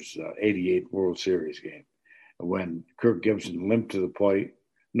Dodgers '88 World Series game when Kirk Gibson limped to the plate.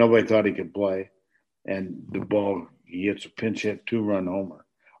 Nobody thought he could play, and the ball, he hits a pinch hit 2-run homer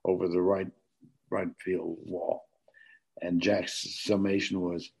over the right field wall. And Jack's summation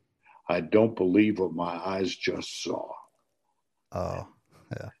was, "I don't believe what my eyes just saw." Oh,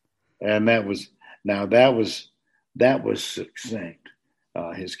 yeah. And that was succinct.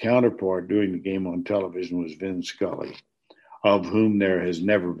 His counterpart doing the game on television was Vin Scully, of whom there has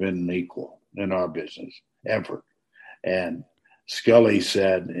never been an equal in our business, ever. And Scully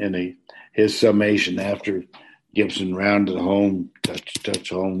said in his summation after Gibson rounded home, touch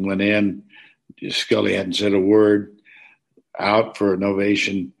home, went in, Scully hadn't said a word, out for an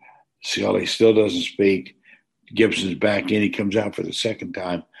ovation. Scully still doesn't speak. Gibson's back in. He comes out for the second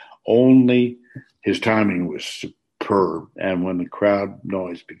time. Only his timing was superb. And when the crowd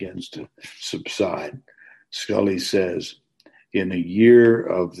noise begins to subside, Scully says, "In a year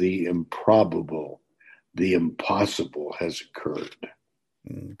of the improbable, the impossible has occurred."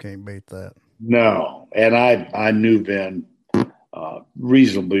 You can't beat that. No. And I knew Vin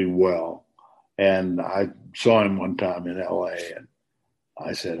reasonably well. And I saw him one time in LA, and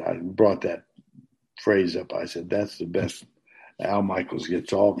I said, I brought that phrase up. I said, "That's the best." Al Michaels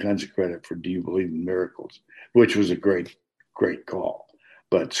gets all kinds of credit for "Do You Believe in Miracles?" which was a great, great call.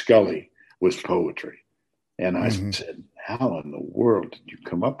 But Scully was poetry. And I said, "How in the world did you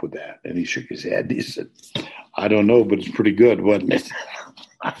come up with that?" And he shook his head. He said, "I don't know, but it's pretty good, wasn't it?"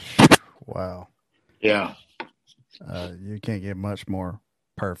 Wow. Yeah. You can't get much more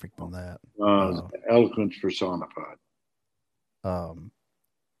perfect than that. Eloquence personified.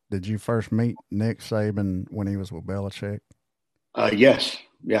 Did you first meet Nick Saban when he was with Belichick? Yes.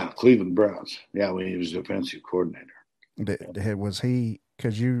 Yeah. Cleveland Browns. Yeah. When he was defensive coordinator. Was he,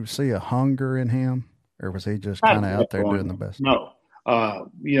 could you see a hunger in him, or was he just kind of out there doing the best? No.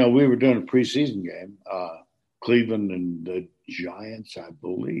 We were doing a preseason game. Cleveland and the Giants, I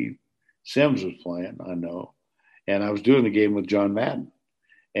believe. Sims was playing, I know. And I was doing the game with John Madden.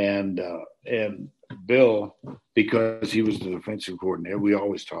 And Bill, because he was the defensive coordinator, we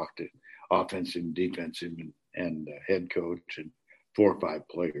always talked to offensive, defensive, and head coach and 4 or 5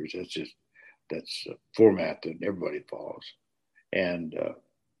 players. That's a format that everybody follows. And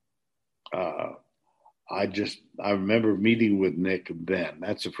I remember meeting with Nick then.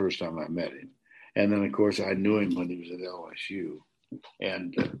 That's the first time I met him. And then, of course, I knew him when he was at LSU.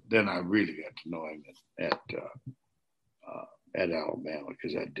 And then I really got to know him at Alabama,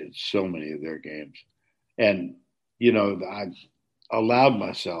 because I did so many of their games. And, I allowed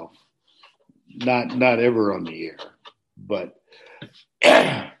myself, not ever on the air, but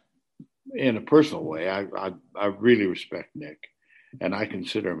in a personal way, I really respect Nick, and I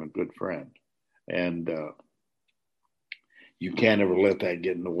consider him a good friend. And you can't ever let that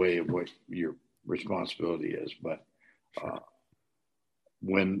get in the way of what your responsibility is. But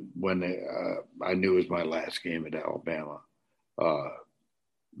when I knew it was my last game at Alabama,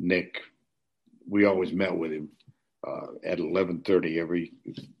 Nick, we always met with him at 11:30 every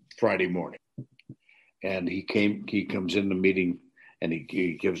Friday morning, and he comes in the meeting, and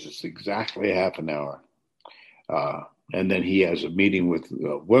he gives us exactly half an hour, and then he has a meeting with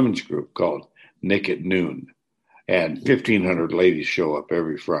a women's group called Nick at Noon, and 1,500 ladies show up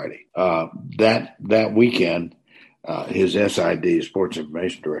every Friday. That weekend, his SID, Sports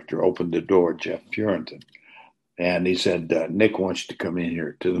Information Director, opened the door, Jeff Purinton, and he said, "Nick wants you to come in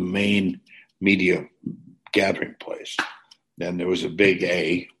here to the main media gathering place." And there was a big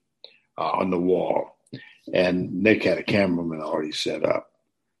A on the wall, and Nick had a cameraman already set up.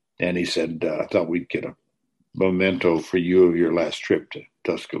 And he said, "I thought we'd get a memento for you of your last trip to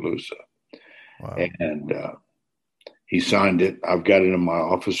Tuscaloosa." Wow. And he signed it. I've got it in my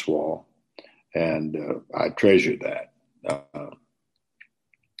office wall, and I treasure that.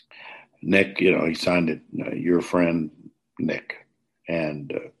 Nick, he signed it, "Your friend, Nick."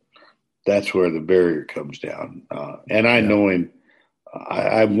 And that's where the barrier comes down. And I know him.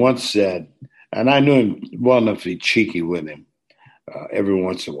 I once said, and I knew him well enough to be cheeky with him every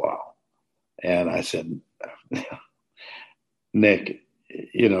once in a while. And I said, "Nick,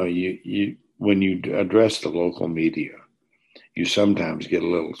 you when you address the local media, you sometimes get a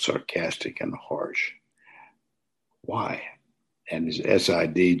little sarcastic and harsh. Why?" And his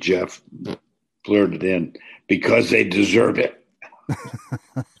SID, Jeff, blurted in, "Because they deserve it."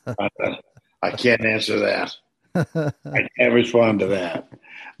 I can't answer that. I can't respond to that.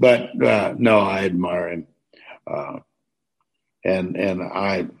 But no, I admire him, and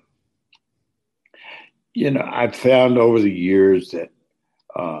I've found over the years that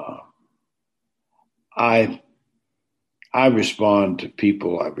I respond to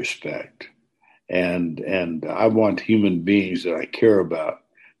people I respect, and I want human beings that I care about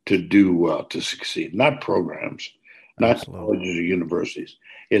to do well, to succeed, not programs, not Absolutely. colleges or universities.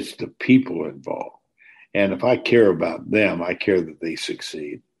 It's the people involved. And if I care about them, I care that they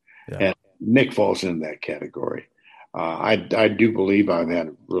succeed. Yeah. And Nick falls in that category. I do believe I've had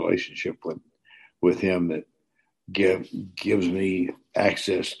a relationship with him that gives me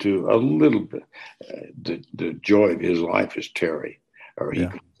access to a little bit. The joy of his life is Terry, or he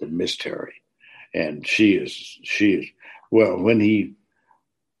calls it Miss Terry, and she is well. When he,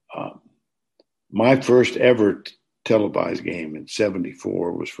 my first ever televised game in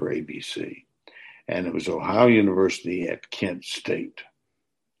 '74 was for ABC, and it was Ohio University at Kent State.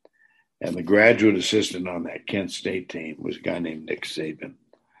 And the graduate assistant on that Kent State team was a guy named Nick Saban.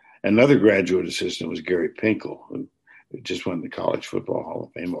 Another graduate assistant was Gary Pinkel, who just won the College Football Hall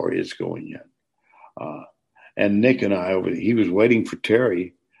of Fame, or is going yet. And Nick and I, he was waiting for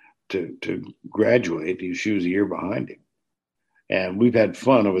Terry to graduate. She was a year behind him. And we've had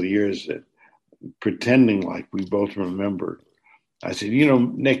fun over the years pretending like we both remembered. I said,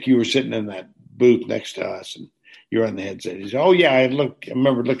 Nick, you were sitting in that booth next to us, and you're on the headset. He said, "Oh yeah, I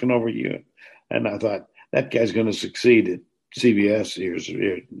remember looking over you," and I thought that guy's going to succeed at CBS years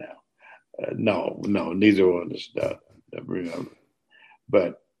now. No, neither one is remember.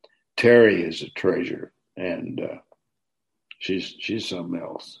 But Terry is a treasure, and she's something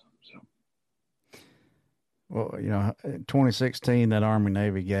else. So. Well, 2016, that Army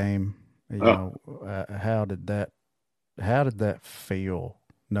Navy game. How did that feel,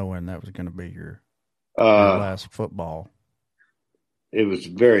 knowing that was going to be your last football? It was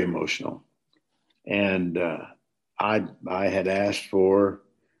very emotional, and I had asked for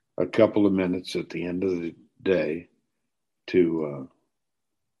a couple of minutes at the end of the day to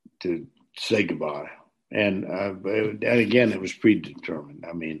say goodbye, and again, it was predetermined.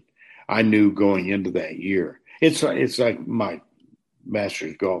 I mean, I knew going into that year. It's like my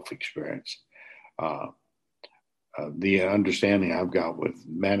Masters golf experience. The understanding I've got with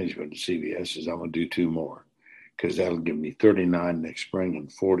management at CBS is I'm going to do 2 more, because that'll give me 39 next spring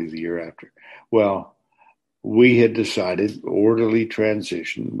and 40 the year after. Well, we had decided orderly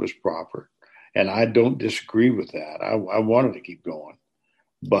transition was proper, and I don't disagree with that. I wanted to keep going,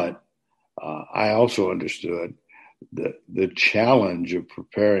 but I also understood the challenge of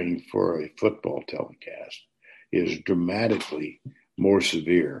preparing for a football telecast is dramatically more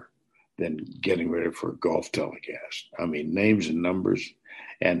severe than getting ready for a golf telecast. I mean, names and numbers,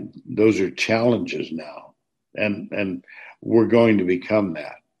 and those are challenges now, and we're going to become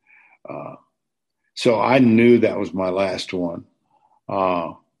that. So I knew that was my last one,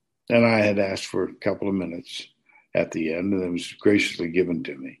 and I had asked for a couple of minutes at the end, and it was graciously given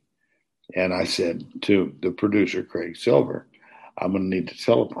to me. And I said to the producer, Craig Silver, "I'm going to need a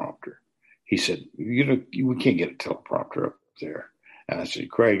teleprompter." He said, we can't get a teleprompter up there. And I said,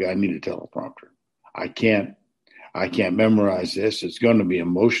 "Craig, I need a teleprompter. I can't memorize this. It's going to be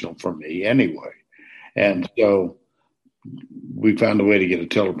emotional for me anyway." And so we found a way to get a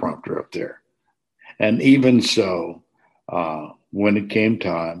teleprompter up there. And even so, when it came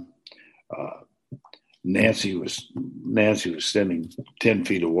time, Nancy was standing 10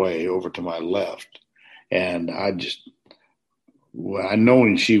 feet away over to my left. And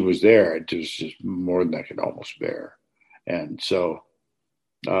knowing she was there, it was just more than I could almost bear. And so,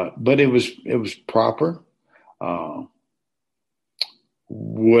 but it was proper.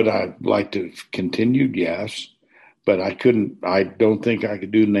 Would I like to have continued? Yes, but I couldn't. I don't think I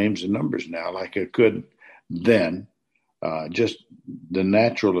could do names and numbers now like I could then. Just the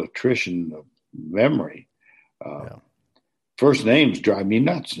natural attrition of memory. First names drive me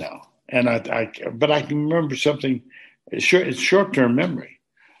nuts now, and but I can remember something. It's short-term memory,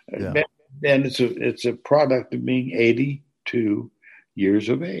 and it's a product of being 82 years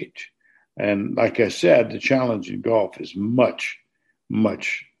of age. And like I said, the challenge in golf is much,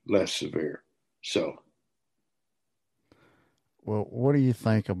 much less severe. So, well, what do you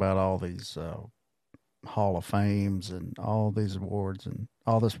think about all these Hall of Fames and all these awards and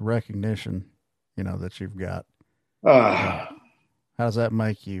all this recognition, that you've got? How does that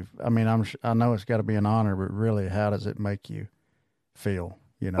make you? I mean, I know it's got to be an honor, but really, how does it make you feel?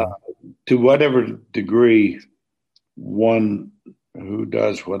 To whatever degree one who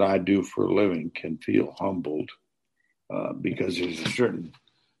does what I do for a living can feel humbled, because there's a certain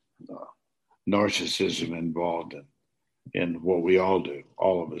narcissism involved in what we all do,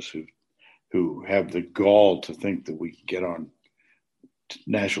 all of us who have the gall to think that we can get on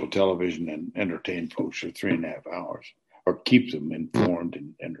national television and entertain folks for 3.5 hours or keep them informed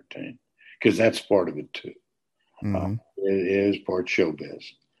and entertained, because that's part of it too. Mm-hmm. It is part showbiz.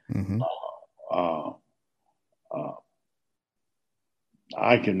 Mm-hmm. Uh, uh,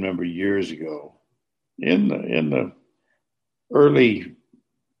 I can remember years ago in the early,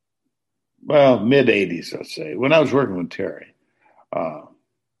 well, mid 80s, let's say, when I was working with Terry, uh,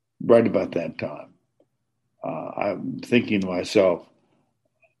 right about that time, I'm thinking to myself,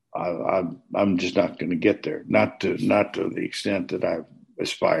 I'm just not going to get there, not to the extent that I've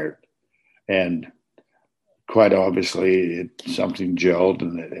aspired, and quite obviously something gelled,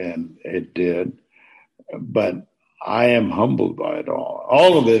 and it did, but I am humbled by it all.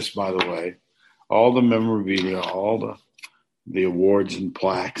 All of this, by the way, all the memorabilia, all the awards and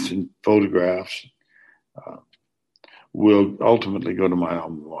plaques and photographs will ultimately go to my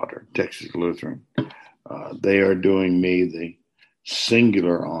alma mater, Texas Lutheran. They are doing me the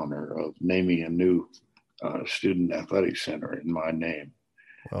singular honor of naming a new student athletic center in my name.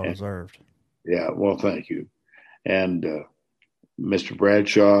 Well deserved. Yeah, well, thank you. And Mr.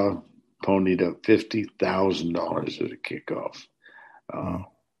 Bradshaw ponied up $50,000 as a kickoff,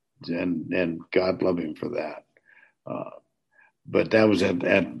 and God love him for that. But that was at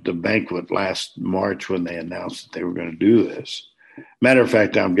the banquet last March when they announced that they were going to do this. Matter of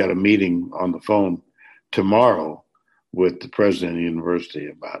fact, I've got a meeting on the phone tomorrow with the president of the university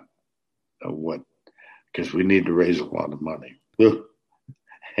about what, because we need to raise a lot of money.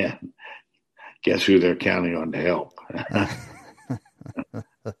 And guess who they're counting on to help?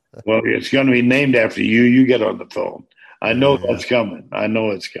 Well, it's going to be named after you. You get on the phone. I know that's coming. I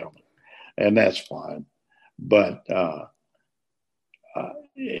know it's coming, and that's fine. But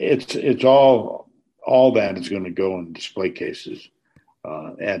it's all that is going to go in display cases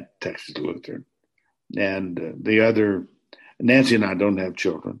at Texas Lutheran, and the other. Nancy and I don't have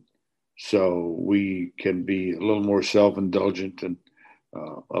children, so we can be a little more self-indulgent than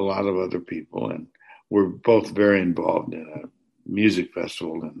a lot of other people, and we're both very involved in a music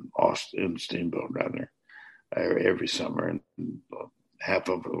festival in Austin, Steamboat rather, every summer, and half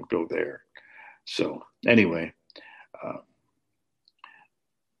of it will go there. So anyway, I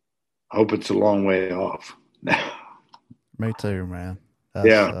hope it's a long way off. Me too, man.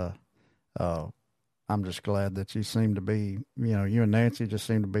 Yeah. I'm just glad that you seem to be, you and Nancy just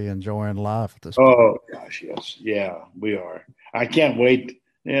seem to be enjoying life at this point. Oh, gosh, yes. Yeah, we are. I can't wait.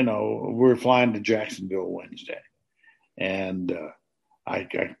 We're flying to Jacksonville Wednesday. And I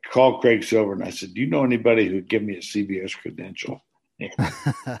called Craig Silver and I said, do you know anybody who'd give me a CBS credential?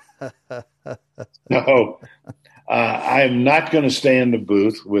 No, I'm not going to stay in the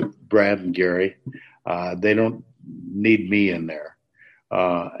booth with Brad and Gary. They don't need me in there.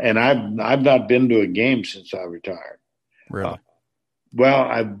 And I've not been to a game since I retired. Really?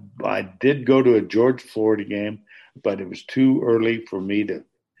 Well, I did go to a Georgia Florida game, but it was too early for me to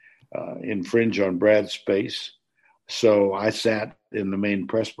infringe on Brad's space. So I sat in the main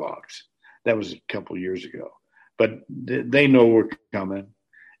press box. That was a couple of years ago. But they know we're coming.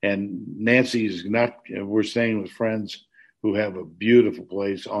 And Nancy's not, we're staying with friends who have a beautiful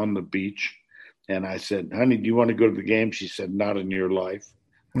place on the beach. And I said, honey, do you want to go to the game? She said, not in your life.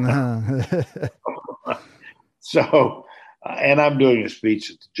 So, and I'm doing a speech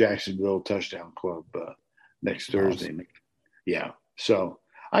at the Jacksonville Touchdown Club next Thursday. Awesome. Yeah. So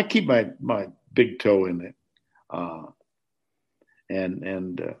I keep my big toe in it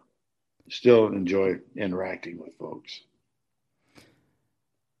and still enjoy interacting with folks.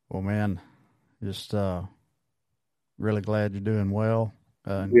 Well, man, just really glad you're doing well.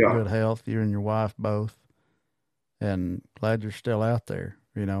 Good health, you and your wife both, and glad you're still out there.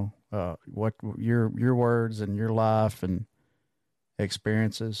 What your words and your life and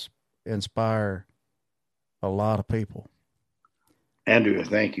experiences inspire a lot of people. Andrew,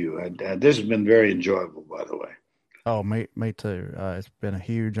 thank you. This has been very enjoyable, by the way. Oh, me too. It's been a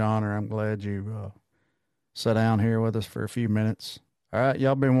huge honor. I'm glad you sat down here with us for a few minutes. All right,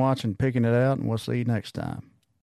 y'all been watching Picking It Out, and we'll see you next time.